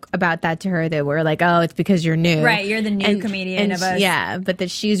a joke about that to her. That were like, oh, it's because you're new, Right, you're the new comedian of us. Yeah, but that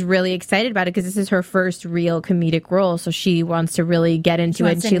she's really excited about it because this is her first real comedic role, so she wants to really get into it.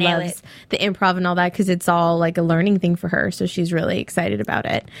 wants And to she nail loves it. the improv and all that because it's all like a learning thing for her. So she's really excited about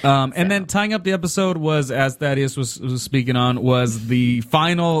it. And then tying up the episode was, as Thaddeus was speaking on, was the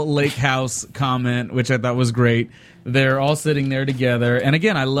final lake house comment, which I thought was great. They're all sitting there together. And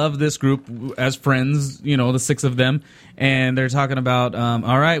again, I love this group as friends, the six of them. And they're talking about,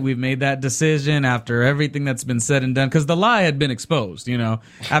 all right, we've made that decision after everything that's been said and done. Because the lie had been exposed,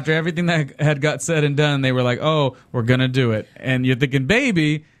 After everything that had got said and done, they were like, oh, we're going to do it. And you're thinking,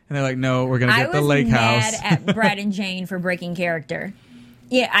 baby. And they're like, no, we're going to get the lake house. I was mad at Brad and Jane for breaking character.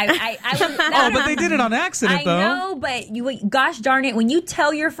 Yeah, I was. Oh, but they did it on accident, I though. know, but gosh darn it, when you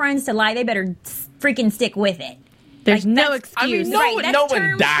tell your friends to lie, they better freaking stick with it. There's Like, no that's- excuse. I mean, That's no one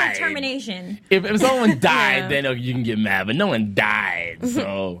terms died. for termination. If someone died, Yeah. then you can get mad, but no one died,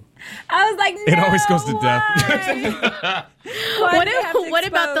 so I was like, no, It always goes to death. why? Why What, do they have to what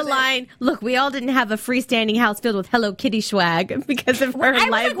about the expose it? line? Look, we all didn't have a freestanding house filled with Hello Kitty swag because of her I was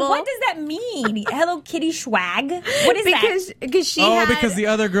like, libel. what does that mean? Hello Kitty swag? What is that? Because she Oh, had, because the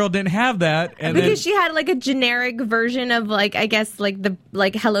other girl didn't have that, and then because she had like a generic version of like I guess like the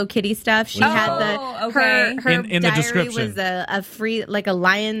like Hello Kitty stuff. She had the okay. her In the diary description. was a free like a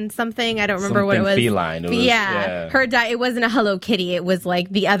lion something. I don't remember what it Something was. feline. It was- yeah, her it wasn't a Hello Kitty. It was like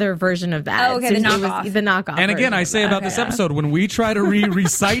the other version of that. Oh, okay, So the it was knockoff. the knockoff. And again, version I of say that. about this episode, when we try to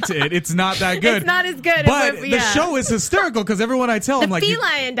recite it, it's not that good. It's not as good. But as the show is hysterical because everyone I tell, the I'm like, you-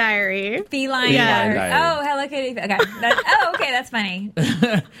 feline diary. Feline. Yeah. Diary. Oh, Hello Kitty. Okay. Okay, that's funny.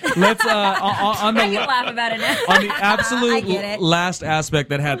 let's on I can the laugh about it now. on the I absolute get it. last aspect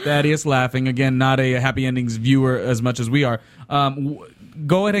that had Thaddeus laughing. Again, not a Happy Endings viewer as much as we are.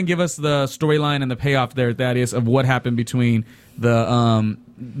 Go ahead and give us the storyline and the payoff there, Thaddeus, of what happened between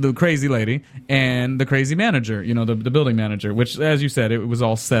the crazy lady and the crazy manager. You know, the building manager, which, as you said, it was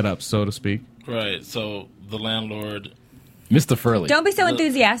all set up, so to speak. Right. So the landlord. Mr. Furley. Don't be so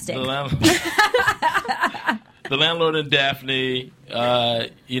enthusiastic. The landlord and Daphne,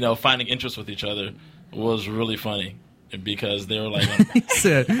 finding interest with each other was really funny because they were like,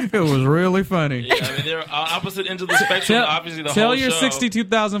 Said it was really funny. I mean, they're on opposite ends of the spectrum. Obviously, the Tell whole your show.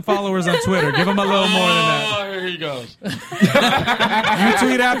 62,000 followers on Twitter. Give them a little more than that. Oh, here he goes. You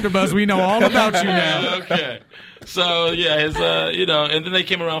tweet AfterBuzz. We know all about you now. Okay. So yeah, his and then they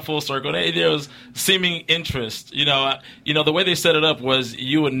came around full circle. There was seeming interest. The way they set it up was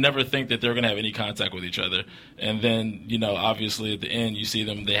you would never think that they're going to have any contact with each other, and then obviously at the end you see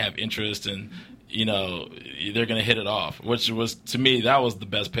them, they have interest, and they're going to hit it off, which was, to me, that was the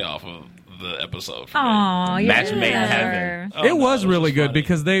best payoff of the episode. For me. Aw, you're Match made in clever. heaven. Oh, It was no, really just good funny.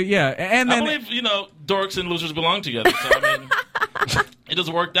 because and I then believe dorks and losers belong together. So I mean, it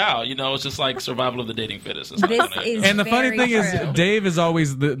just worked out. It's just like survival of the dating fittest. That's This how it is and the funny very thing is, true. Dave is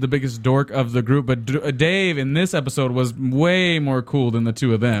always the biggest dork of the group, but Dave in this episode was way more cool than the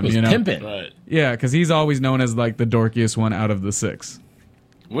two of them. It was pimping. Right. Yeah, because he's always known as like the dorkiest one out of the six.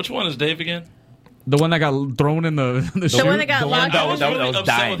 Which one is Dave again? The one that got thrown in the chute. one that got locked I was that really was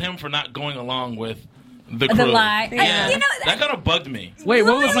upset dying. with him for not going along with the The crew. lie. Yeah. That- that kind of bugged me. Wait,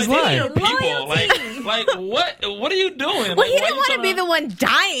 what was Like, his these are line? your people. Loyalty. Like what are you doing? Well, he didn't want to be the one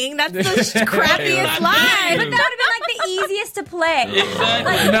dying. That's the crappiest Not line. But that would have been like the easiest to play.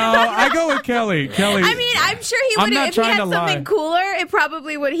 Exactly. No, I go with Kelly. Kelly. I mean, I'm sure he I'm would not have. If he trying had to something lie. cooler,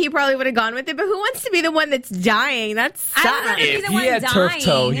 he probably would have gone with it. But who wants to be the one that's dying? That's I don't know sucks. if If the he one had turf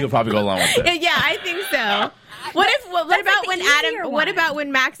toe, dying. he would probably go along with it. Yeah, I think so. What That's about like when the easier What one. about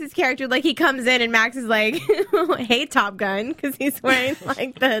when Max's character, like, he comes in and Max is like, "Hey, Top Gun," because he's wearing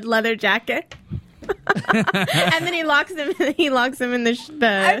like the leather jacket, and then he locks him. He locks him in I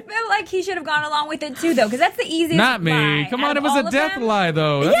the. feel like he should have gone along with it too, though, because that's the easiest. Not me. lie Come out on, it of was all a of death them. lie,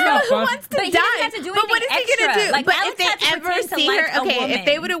 though. That's Yeah, not who fun. wants to But he die? doesn't have to do But what is anything he gonna extra. do? Like, but Alex if they had to ever pretend to see like her, a okay, if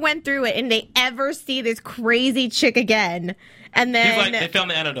they woman. would have went through it and they ever see this crazy chick again, and He's then like, they found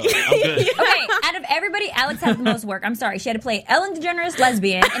the antidote. I'm good. Okay, out of everybody, Alex had the most work. I'm sorry. She had to play Ellen DeGeneres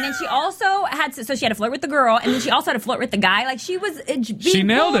lesbian, and then she also had to. So she had to flirt with the girl, and then she also had to flirt with the guy. Like she was being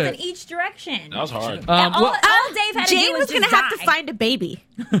nailed pulled it. in each direction. That was hard. all well- Dave had to Jane do was was gonna just have to die. find a baby.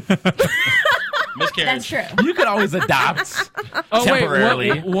 Miscarriage. That's true. You could always adopt Oh wait,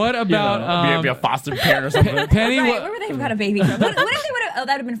 temporarily. what about be a foster parent or something. Penny? Right, where would they have got a baby from? What if they would have? Oh,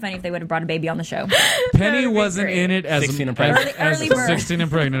 that would have been funny if they would have brought a baby on the show. Penny be wasn't great. in it as 16 and as, pregnant. as Early birth. 16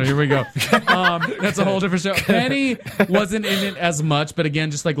 and pregnant. Here we go. That's a whole different show. Penny wasn't in it as much, but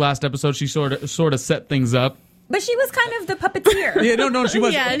again, just like last episode, she sort of set things up. But she was kind of the puppeteer. Yeah, no, she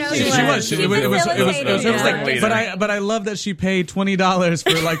was. Yeah, she she was. was. She- She It was. It was. It was. It was facilitated, like, but I love that she paid $20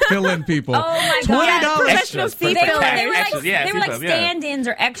 for like fill-in people. Oh my God. Yeah, $20. professional Extras, sea They were, filler. they were like, Extras, yeah, they were like people, yeah. stand-ins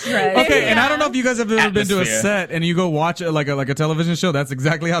or extras. Okay, and Yeah. I don't know if you guys have ever been to a Atmosphere. set and you go watch it like a television show. That's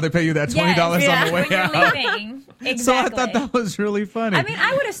exactly how they pay you that $20 Yes, on the way when you're out. leaving. Exactly. So I thought that was really funny. I mean,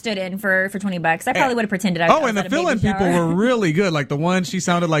 I would have stood in for $20. I probably would have pretended I was. Oh, and the at a baby fill-in people shower. were really good. Like the one, she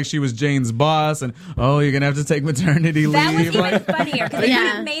sounded like she was Jane's boss, and you're gonna have to take maternity leave. That was even Like, funnier because they Yeah. could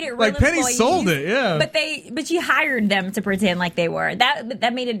have made it real like Penny employees, sold it, yeah. But she hired them to pretend like they were.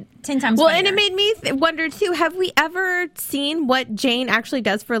 That made it 10 times. Well, funnier. and it made me wonder too. Have we ever seen what Jane actually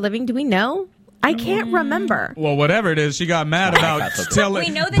does for a living? Do we know? I can't remember. well, whatever it is, she got mad about telling.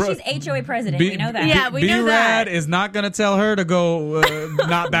 We know that she's HOA president. we know that. Yeah, we know that. B-Rad is not going to tell her to go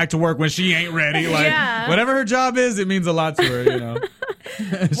not back to work when she ain't ready. Like Yeah. whatever her job is, it means a lot to her.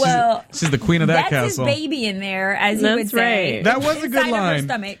 Well, she's the queen of that that's castle. his baby in there, as he would That's say. right. That was a good Inside of her line.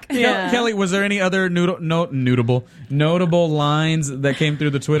 stomach. Kelly, was there any other notable lines that came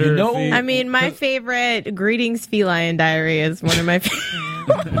through the Twitter feed? I mean, my favorite Greetings Feline Diary is one of my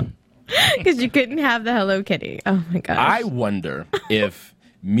favorite. Because you couldn't have the Hello Kitty. Oh my gosh. I wonder if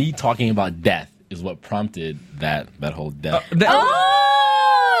me talking about death is what prompted that whole death.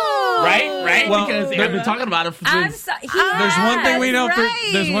 Right? Well, because I've been talking about it for I'm since. sorry. There's one thing we know right.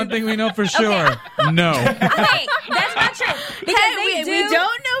 for. There's one thing we know for sure. No. Hey, that's not true. Because Hey, we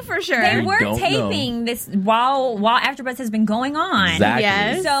don't know for sure. They We were don't taping this while AfterBuzz has been going on. Exactly.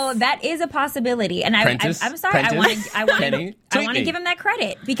 Yes. So that is a possibility, and Prentice? I'm sorry. Prentice? I want Kenny? to give him that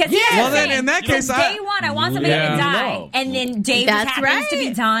credit because Well, then, in that case, day one, I want somebody Yeah. to die, No. and then Dave just That's happens to be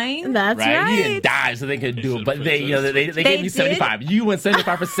right. dying. That's Right? right. He didn't die, so they could do it. But they gave me did? 75. You went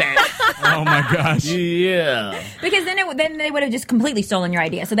 75%. Oh my gosh. Yeah. Because then they would have just completely stolen your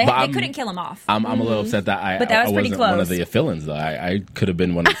idea, so they couldn't kill him off. I'm a little upset that I But that was I pretty wasn't one of close. the villains, though. I could have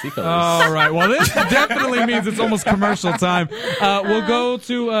been one of the C-villains. All right. Well, this definitely means it's almost commercial time. We'll go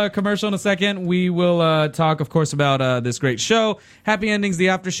to commercial in a second. We will talk, of course, about this great show, Happy Endings, the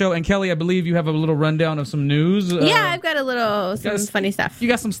after show. And Kelly, I believe you have a little rundown of some news. Yeah, I've got some guys- funny stuff. You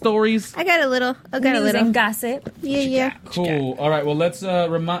got some stories? I got a little. News and gossip. Yeah. Cool. All right. Well, let's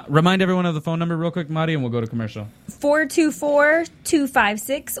remind everyone of the phone number real quick, Madi, and we'll go to commercial.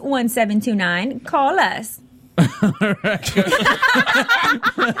 424-256-1729. Call us.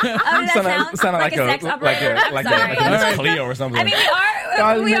 Sounded like a sex operator. like Sorry. a Cleo or something. I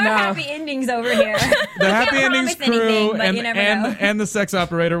mean, we are happy endings over here. The Happy can't Endings promise anything, crew but you never know. and the sex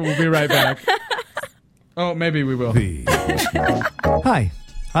operator will be right back. Oh, maybe we will. Hi,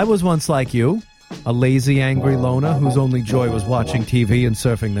 I was once like you, a lazy, angry loner whose only joy was watching TV and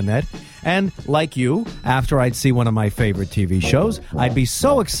surfing the net. And, like you, after I'd see one of my favorite TV shows, I'd be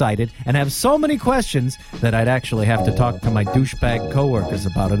so excited and have so many questions that I'd actually have to talk to my douchebag coworkers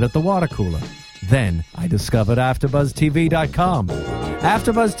about it at the water cooler. Then I discovered AfterBuzzTV.com.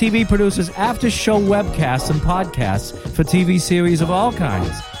 AfterBuzz TV produces after-show webcasts and podcasts for TV series of all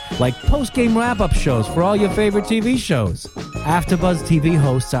kinds, like post-game wrap-up shows for all your favorite TV shows. AfterBuzz TV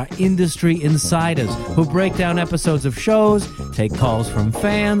hosts are industry insiders who break down episodes of shows, take calls from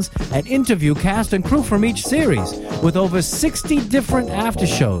fans, and interview cast and crew from each series, with over 60 different after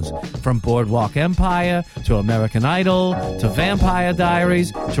shows, from Boardwalk Empire to American Idol to Vampire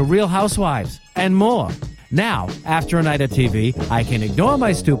Diaries to Real Housewives, and more. Now, after a night of TV, I can ignore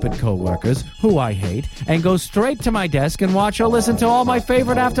my stupid coworkers, who I hate, and go straight to my desk and watch or listen to all my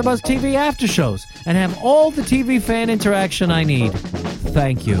favorite AfterBuzz TV after shows, and have all the TV fan interaction I need.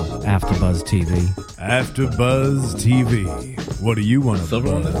 Thank you, AfterBuzz TV. AfterBuzz TV. What do you want to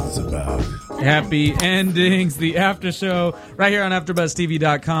buzz about? Happy Endings, the after show, right here on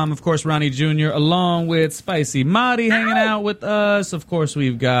AfterBuzzTV.com. Of course, Ronnie Jr. along with Spicy Madi hanging out with us. Of course,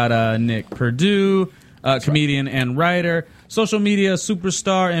 we've got Nick Perdue, comedian and writer, social media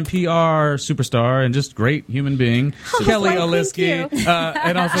superstar and PR superstar, and just great human being, Kelly Oliski,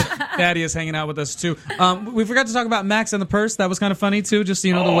 and also Thaddeus hanging out with us too. We forgot to talk about Max and the purse. That was kind of funny too. Just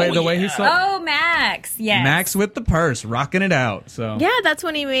the way he saw Max, yes. Max with the purse, rocking it out. So Yeah, that's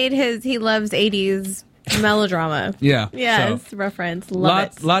when he made he loves 80s melodrama. yeah, Yes, so. reference.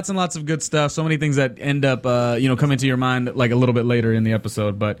 Love it. Lots and lots of good stuff. So many things that end up, coming to your mind like a little bit later in the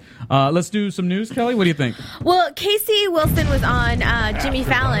episode. But let's do some news, Kelly. What do you think? Well, Casey Wilson was on Jimmy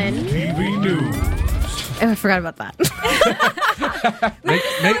Fallon. TV News. Oh, I forgot about that. So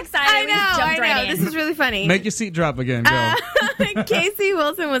excited. I we just jumped know. right in. This is really funny. Make your seat drop again. Go. Casey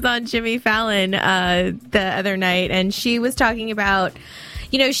Wilson was on Jimmy Fallon the other night, and she was talking about,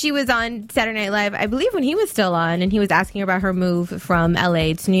 she was on Saturday Night Live, I believe, when he was still on, and he was asking about her move from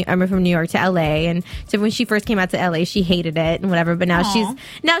LA to from New York to LA, and so when she first came out to LA, she hated it and whatever, but now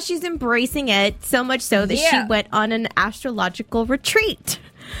she's embracing it so much so that she went on an astrological retreat.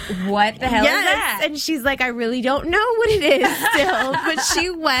 What the hell is that? And she's like, I really don't know what it is still. But she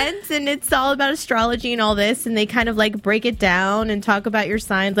went, and it's all about astrology and all this, and they kind of like break it down and talk about your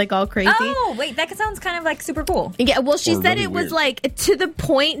signs like all crazy. Oh, wait, that sounds kind of like super cool. Yeah, well, she Or said really it was weird. like to the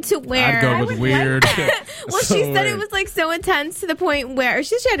point to where I'd go with weird. well, So she said weird. it was like so intense to the point where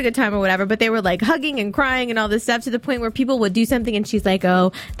she had a good time or whatever, but they were like hugging and crying and all this stuff to the point where people would do something and she's like,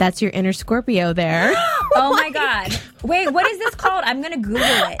 "Oh, that's your inner Scorpio there." Oh my God. Wait, what is this called? I'm going to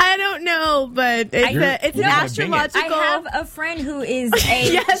Google it? I don't know, but it's an astrological. I have a friend who is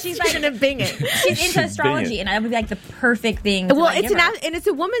yes, she's like like a Bing it. she's into astrology, and that would be like the perfect thing. To Well, like, it's give her. and it's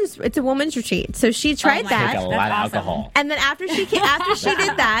a woman's retreat. So she tried my that. Like a That's lot of awesome. alcohol. And then after she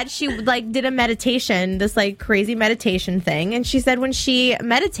did that, she like did a meditation, this like crazy meditation thing. And she said when she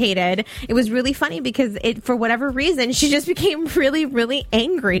meditated, it was really funny because for whatever reason, she just became really, really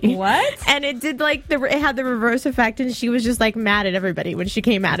angry. What? And it did like it had the reverse effect, and she was just like mad at everybody when she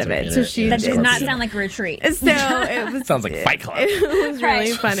came out of it. So she That does not sound like a retreat. So it was Sounds like Fight Club. It was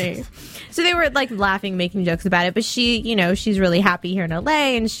really Right. funny. So they were like laughing, making jokes about it. But she, she's really happy here in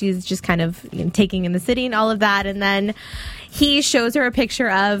LA, and she's just kind of taking in the city and all of that. And then he shows her a picture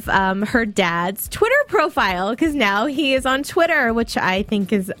of her dad's Twitter profile because now he is on Twitter, which I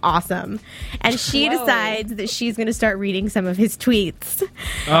think is awesome. And she decides that she's going to start reading some of his tweets.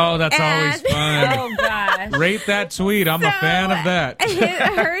 Oh, that's And- always fun. Oh gosh. Rate that tweet. I'm a fan of that.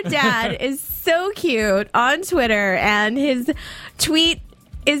 Her dad is so cute on Twitter, and his tweet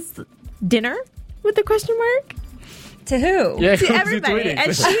is dinner with a question mark. To who? Yeah, To who's he everybody, tweeting?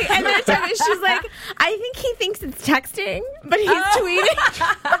 and then she's like, I think he thinks it's texting, but he's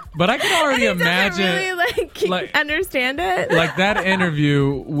tweeting. But I can already He doesn't imagine really like- understand it. like that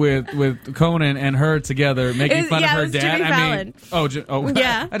interview with Conan and her together making It was- fun yeah, of it her was dad. Jimmy I mean, Fallon.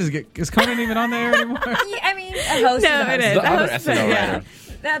 Yeah. I just is Conan even on there anymore? Yeah, I mean, a host. No, is a it host. is. The other Host- SNL yeah. writer.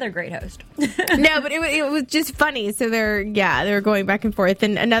 The other great host. No, but it was just funny. So they're going back and forth.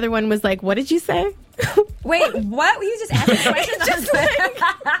 And another one was like, "What did you say?" Wait, what? He was just asking questions on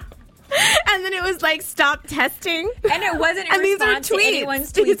Twitter. And then it was like, "Stop testing." And it wasn't in And these are response to tweets.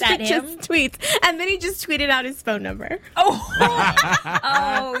 anyone's These tweets are at him. just tweets. And then he just tweeted out his phone number.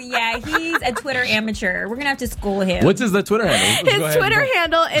 Oh, yeah, he's a Twitter amateur. We're gonna have to school him. What's his Twitter handle? Go His ahead. Twitter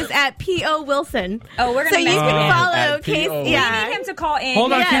handle is at P.O. Wilson. Oh, we're gonna So you mess with can him. follow At Case. P.O. We Yeah. need him to call in.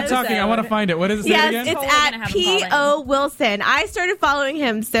 Hold on, Yes. keep talking. I want to find it. What is it Yes, again? it's Totally gonna at have him call in. P.O. Wilson. I started following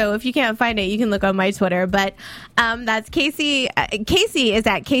him, so if you can't find it, you can look on my Twitter. But that's Casey. Casey is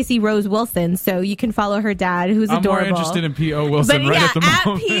at Casey Rose Wilson, so you can follow her dad, who's I'm adorable. more interested in P.O. Wilson But right yeah, at the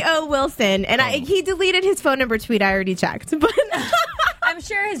moment. P.O. Wilson. And he deleted his phone number tweet. I already checked. But I'm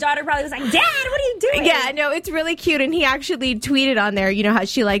sure his daughter probably was like, "Dad, what are you doing?" yeah, no, it's really cute. And he actually tweeted on there, how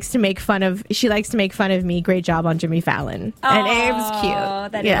she likes to make fun of me. Great job on Jimmy Fallon. And it was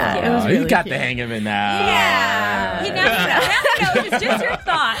cute. that is yeah, cute. it was Oh, really you got cute. the hang of it now. Yeah. He now knows it's just your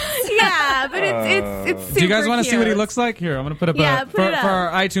thoughts. Yeah, but it's super Do you guys want to see what he cute. looks like? Here, I'm going to put up Yeah, for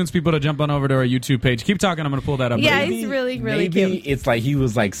our iTunes people to jump on over to our YouTube page. Keep talking. I'm going to pull that up. Yeah, Maybe- he's really, really Maybe cute. it's like he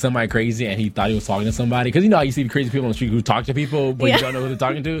was like semi crazy and he thought he was talking to somebody because how you see crazy people on the street who talk to people but Yeah. you don't know who they're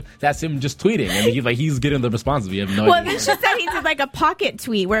talking to. That's him just tweeting. I mean, he's getting the responses. You have no Well, idea. then she said he did like a pocket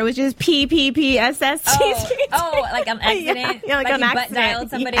tweet where it was just PPPSS. Oh, like an accident? Yeah, like he an butt accident. dialed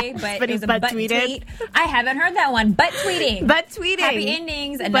somebody, Yes, but but it he was a butt butt tweeted. tweet. I haven't heard that one. Butt tweeting. Butt tweeting. Happy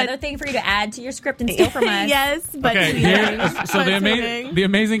endings. Another thing for you to add to your script and steal from us. Yes, but Okay, here, so the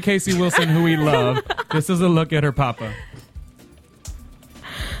amazing Casey Wilson, who we love. This is a look at her papa.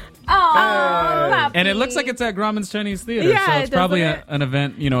 Oh, And it looks like it's at Grauman's Chinese Theater, Yeah, so it it's does probably look an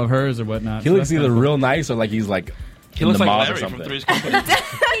event, of hers or whatnot. he So looks that's either kinda cool. real nice or like he's like He looks in like the mob or Larry from something. Three's Company.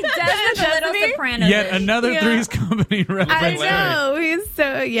 he does the Little he? Sopranos. Yet another Yeah. Three's Company I reference. know he's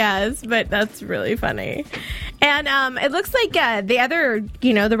so yes, but that's really funny. And it looks like the other,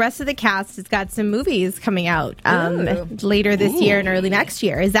 the rest of the cast has got some movies coming out later this year and early next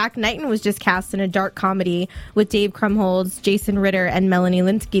year. Zach Knighton was just cast in a dark comedy with Dave Krumholtz, Jason Ritter, and Melanie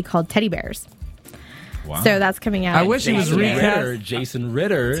Linsky called Teddy Bears. Wow. So that's coming out. I wish he was Jason recast. Ritter, Jason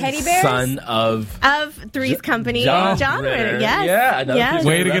Ritter, Teddy Bears? son of Three's Company, John John Ritter. Ritter. Yes. Yeah, another Yes. piece of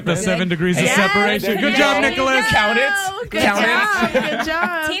Way to get the reference. 7 degrees of Yeah, separation. Good there job, you Nicholas. go. Count it. Good Count job. Good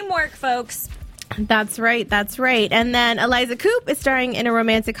job. Teamwork, folks. That's right. That's right. And then Eliza Coupe is starring in a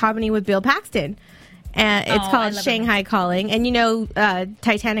romantic comedy with Bill Paxton. And it's I called love Shanghai Calling. And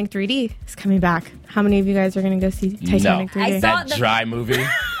Titanic 3D is coming back. How many of you guys are going to go see Titanic 3D? I saw That dry movie.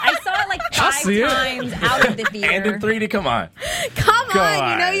 I saw it like 5 see it. times out of the theater. And in 3D, come on. Come on.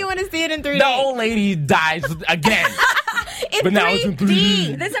 God. You know you want to see it in 3D. The old lady dies again. in but now it's in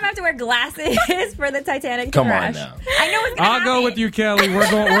 3D. This time I have to wear glasses for the Titanic Come on crash. now. I know it's gonna I'll go happen. with you, Kelly. We're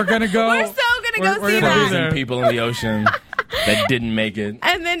gonna go. We're so going to go We're see gonna be that. there. Frozen people in the ocean that didn't make it.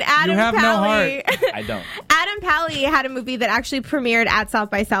 And then Adam You have no Pally. I don't. Adam Pally had a movie that actually premiered at South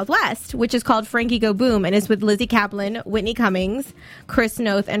by Southwest, which is called Frankie Go Boom, and is with Lizzie Kaplan, Whitney Cummings, Chris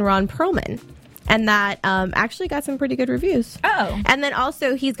Noth, and Ron Perlman. and that actually got some pretty good reviews. Oh. And then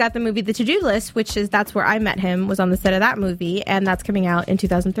also he's got the movie The To-Do List, which is that's where I met him, was on the set of that movie, and that's coming out in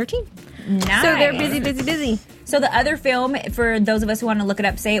 2013. Nice. So they're busy. So the other film, for those of us who want to look it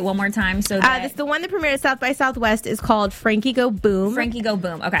up, say it one more time. So that This, the one that premiered at South by Southwest is called Frankie Go Boom. Frankie Go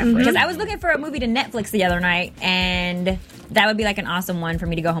Boom. Okay. Because I was looking for a movie to Netflix the other night, and that would be like an awesome one for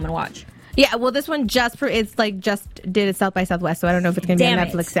me to go home and watch. Yeah, well, this one just did it South by Southwest, so I don't know if it's going to be on Damn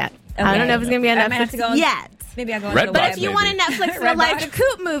it. Netflix yet. Okay. I don't know if it's going to be on I might have Netflix to go yet. Maybe I'll go. Redbox, But if you maybe. want a Netflix for Redbox. Eliza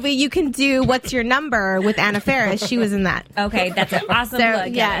Coop movie, you can do What's Your Number with Anna Faris. She was in that. Okay, that's an awesome So,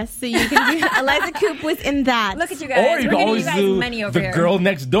 look. yes, so you can do Eliza Coop was in that. Look at you guys. Or you We're can giving always you guys do money over The here. Girl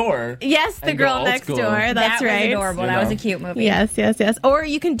Next Door. Yes, The And go Girl old Next school. Door. That's that right. was adorable. You That was know. a cute movie. Yes. Or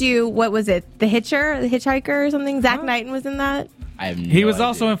you can do, what was it? The Hitchhiker or something? Zach Knighton was in that. I have no He was idea.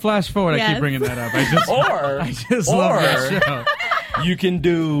 also in Flash Forward. I Yes. keep bringing that up. I just love that show. You can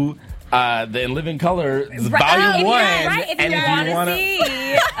do the In Living Color Volume If 1. right, if and you want to wanna- see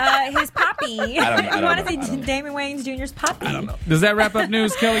his poppy. I If don't you want to know. see Damon Wayans Jr.'s poppy. I don't know. Does that wrap up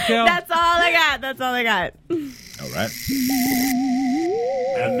news, Kelly Kell? That's all I got. All right.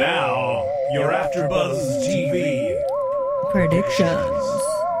 And now, your AfterBuzz TV Predictions.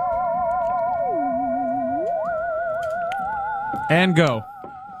 And go.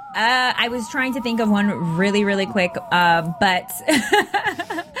 I was trying to think of one really, really quick, but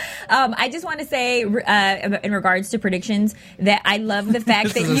I just want to say, in regards to predictions, that I love the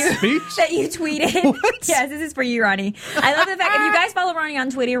fact This that is a you speech? that you tweeted. Yes, this is for you, Ronnie. I love the fact if you guys follow Ronnie on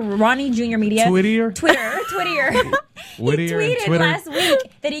Twitter, Ronnie Jr. Media, Twitter. He Whittier and tweeted Twitter. last week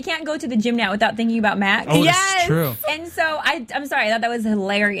that he can't go to the gym now without thinking about Max. Oh, Yes. this is true. And so I'm sorry, I thought that was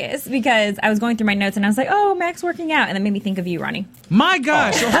hilarious because I was going through my notes and I was like, oh, Max working out. And that made me think of you, Ronnie. My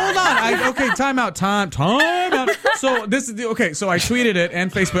gosh, hold on. Okay, time out. So this is okay. So I tweeted it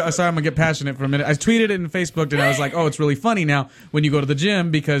and Facebook. Sorry, I'm gonna get passionate for a minute. I tweeted it and Facebooked, and I was like, oh, it's really funny now when you go to the gym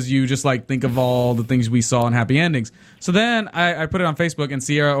because you just like think of all the things we saw in Happy Endings. So then I put it on Facebook, and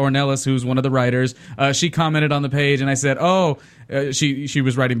Sierra Ornelas, who's one of the writers, she commented on the page, and I said, oh. She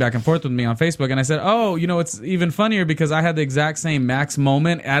was writing back and forth with me on Facebook, and I said, oh, it's even funnier because I had the exact same Max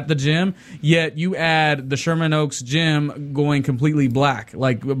moment at the gym, yet you add the Sherman Oaks gym going completely black,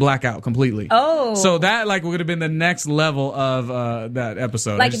 like blackout completely. Oh. So that like would have been the next level of that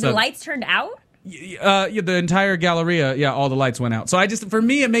episode. Like if the lights turned out? The entire Galleria, all the lights went out. So for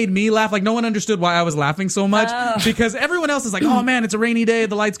me, it made me laugh. Like no one understood why I was laughing so much because everyone else is like, "Oh man, it's a rainy day.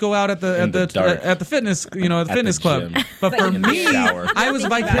 The lights go out at the fitness, at the fitness club." gym. But for In the me, shower. I was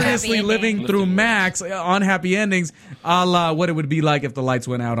vicariously Happy living ending. through Max on Happy Endings, a la what it would be like if the lights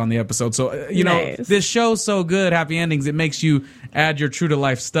went out on the episode. So Nice. this show's so good, Happy Endings. It makes you add your true to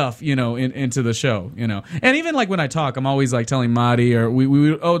life stuff, into the show, And even like when I talk, I'm always like telling Madi or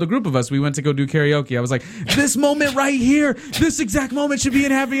the group of us, we went to go do karaoke. I was like, this moment right here, this exact moment should be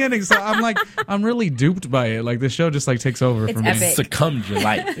in Happy Endings. So I'm like, I'm really duped by it. Like the show just like takes over It's for me. epic. Succumbed your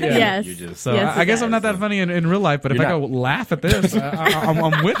life. Yes. You just, So Yes, I it guess I'm not does. that funny in real life, but if You're I not. go laugh at this,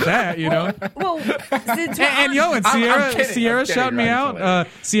 I'm with that, Well, since we're And yo, and I'm Sierra, kidding, Sierra I'm kidding, shouted me Ronnie's out.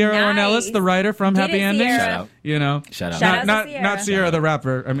 Sierra Nice. Ornelas, the writer from Get Happy it, Endings. Sierra. Shout out. Shout Shout out. Shout out to not Sierra. Sierra the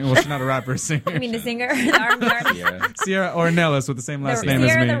rapper. I mean, well, she's not a rapper. Singer. I mean the singer, the R&B artist. Yeah. Sierra Ornelas with the same last name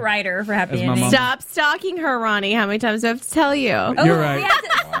Sierra as me. the writer for Happy As my Endings. mom. Stop stalking her, Ronnie. How many times do I have to tell you? Oh, You're we right. have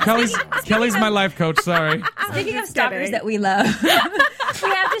to- Kelly's my life coach. Sorry. Speaking of stalkers kidding. that we love, we have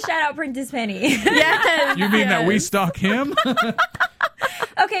to shout out Prentice Penny. Yes. You mean that we stalk him?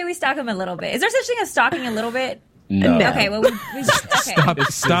 Okay, we stalk him a little bit. Is there such thing as stalking a little bit? No. Okay, well, okay.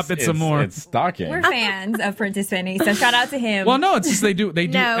 Stop it some more. It's stalking. We're fans of Prentice Penny, so shout out to him. Well, no, it's just they do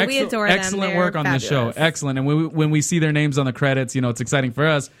No, we adore them. excellent They're work on this show. fabulous. Excellent. And when we see their names on the credits, it's exciting for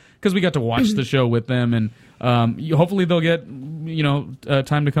us because we got to watch the show with them, and hopefully they'll get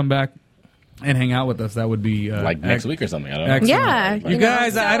time to come back and hang out with us. That would be like next week or something. I don't know. Excellent. Yeah, You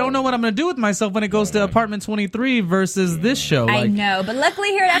guys, so- I don't know what I'm going to do with myself when it goes to Apartment 23 versus this show. I Like, know, but luckily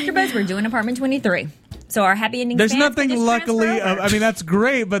here at AfterBuzz, we're doing Apartment 23. So our happy ending. there's fans nothing can just luckily. transfer over. I mean, that's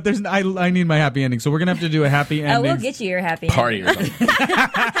great, but I need my happy ending. So we're gonna have to do a happy Oh, ending. we'll get you your happy Party or something.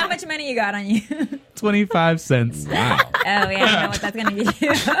 How much money you got on you? 25 cents. Wow. Oh yeah, I don't know what that's gonna get you.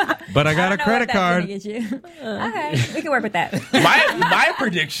 But I got I a don't know credit what that's card. gonna get you. Okay, we can work with that. my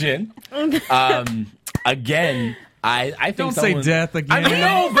prediction. Again, I think Don't say someone- death again. I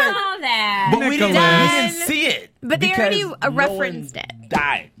know, but All that. but we didn't Nicholas. see it. But they because already no referenced one it.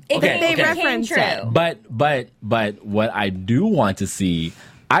 Died. It Okay, they okay. referenced Came it. true. But what I do want to see,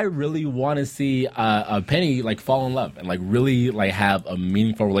 I really want to see Penny like fall in love and like really like have a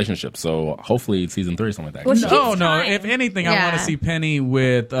meaningful relationship. So hopefully season 3 or something like that. Well, she No, keeps no. trying. If anything, I Yeah. want to see Penny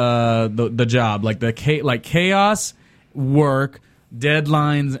with the job, like chaos, work,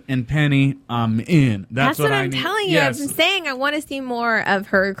 deadlines, and Penny. I'm in. That's what I I'm need. telling you. Yes. I've been saying I want to see more of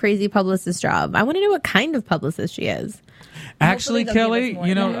her crazy publicist job. I want to know what kind of publicist she is. Actually, Hopefully they'll Kelly, give us more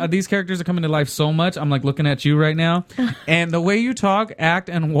you know, of that. these characters are coming to life so much. I'm like looking at you right now, and the way you talk, act,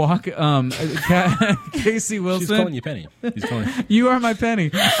 and walk, Casey She's Wilson, calling you Penny. He's calling. you are my Penny.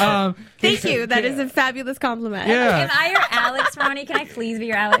 Thank you. That is a fabulous compliment. Yeah. Am I your Alex, Ronnie? Can I please be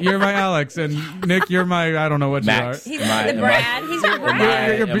your Alex? You're my Alex, and Nick, you're my I don't know what Max. you are. He's Am I- the am I- Brad. He's your Brad.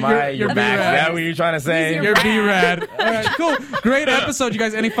 You're Your B-Rad. Max? Is that what you're trying to say? He's You're Brad. B-Rad. All right, cool. Great episode, you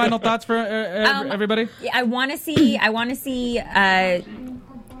guys. Any final thoughts for everybody? Yeah, I want to see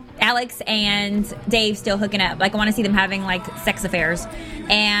Alex and Dave still hooking up. Like I want to see them having like sex affairs,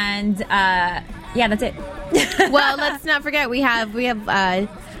 and yeah, that's it. Well, let's not forget we have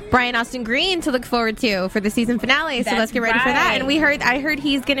Brian Austin Green to look forward to for the season finale. So That's let's get ready for that. right. And I heard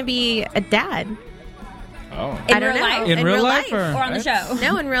he's going to be a dad. Oh, In I don't real know. life, In real life, or or on the show.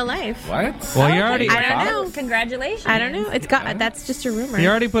 No, in real life. what? Well, you already I don't know. Congratulations. I don't know. It's got that's just a rumor. he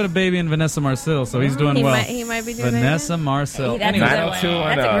already put a baby in Vanessa Marcel, so he's doing He well. might be doing Vanessa Marcel. That's, Anyway, a good one.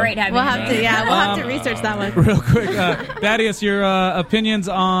 90210. That's a great happy We'll have to we'll have to research that one. real quick, Thaddeus, your opinions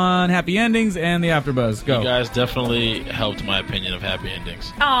on happy endings and the AfterBuzz. Go. You guys definitely helped my opinion of happy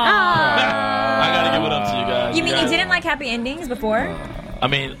endings. Aw. I gotta give it up to you guys. You mean you guys- didn't like happy endings before? I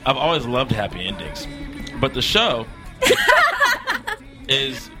mean, I've always loved happy endings, but the show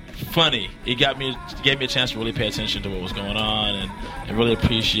is funny. It gave me a chance to really pay attention to what was going on and really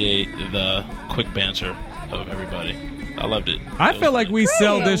appreciate the quick banter of everybody. I loved it. I It was feel like fun. we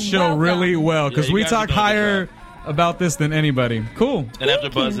sell this show Welcome. really well because Yeah, you we guys talk are doing a good higher about this than anybody. Cool. And after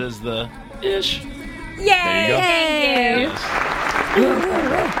Buzz is the ish. Yay! Thank you.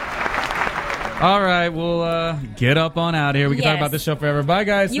 Yes. All right, we'll get up on out here. We can talk Yes. about this show forever. Bye,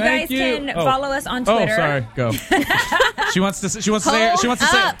 guys. You Thank guys can Oh. follow us on Oh, Twitter. sorry. Go. She wants to say her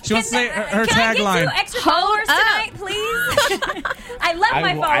Can I tagline. get 2 extra followers tonight, please? I love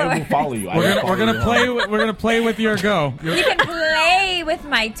my I will followers. follow you. We're gonna play with your go. You can play with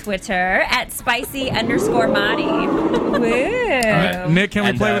my Twitter at spicy_Madi. Woo. Nick, can we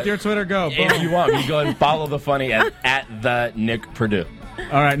And, play with your Twitter? Go. If Boom. you want, you go and follow the funny at the Nick Purdue.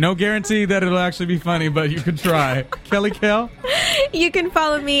 All right, no guarantee that it'll actually be funny, but you can try. Kelly Kell. You can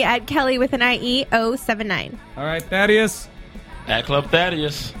follow me at Kelly with an IE079. All right, Thaddeus. At Club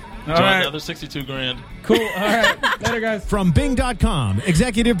Thaddeus. All Join right. the other $62,000. Cool. All right. Later, guys. From Bing.com,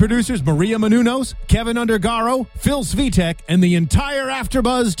 executive producers Maria Menounos, Kevin Undergaro, Phil Svitek, and the entire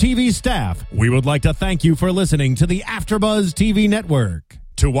AfterBuzz TV staff. We would like to thank you for listening to the AfterBuzz TV network.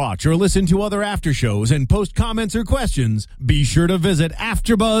 To watch or listen to other after shows and post comments or questions, be sure to visit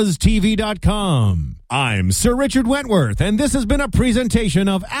AfterBuzzTV.com. I'm Sir Richard Wentworth, and this has been a presentation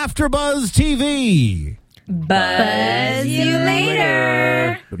of AfterBuzz TV. Buzz you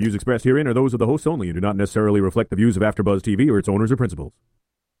later. The views expressed herein are those of the hosts only and do not necessarily reflect the views of AfterBuzz TV or its owners or principals.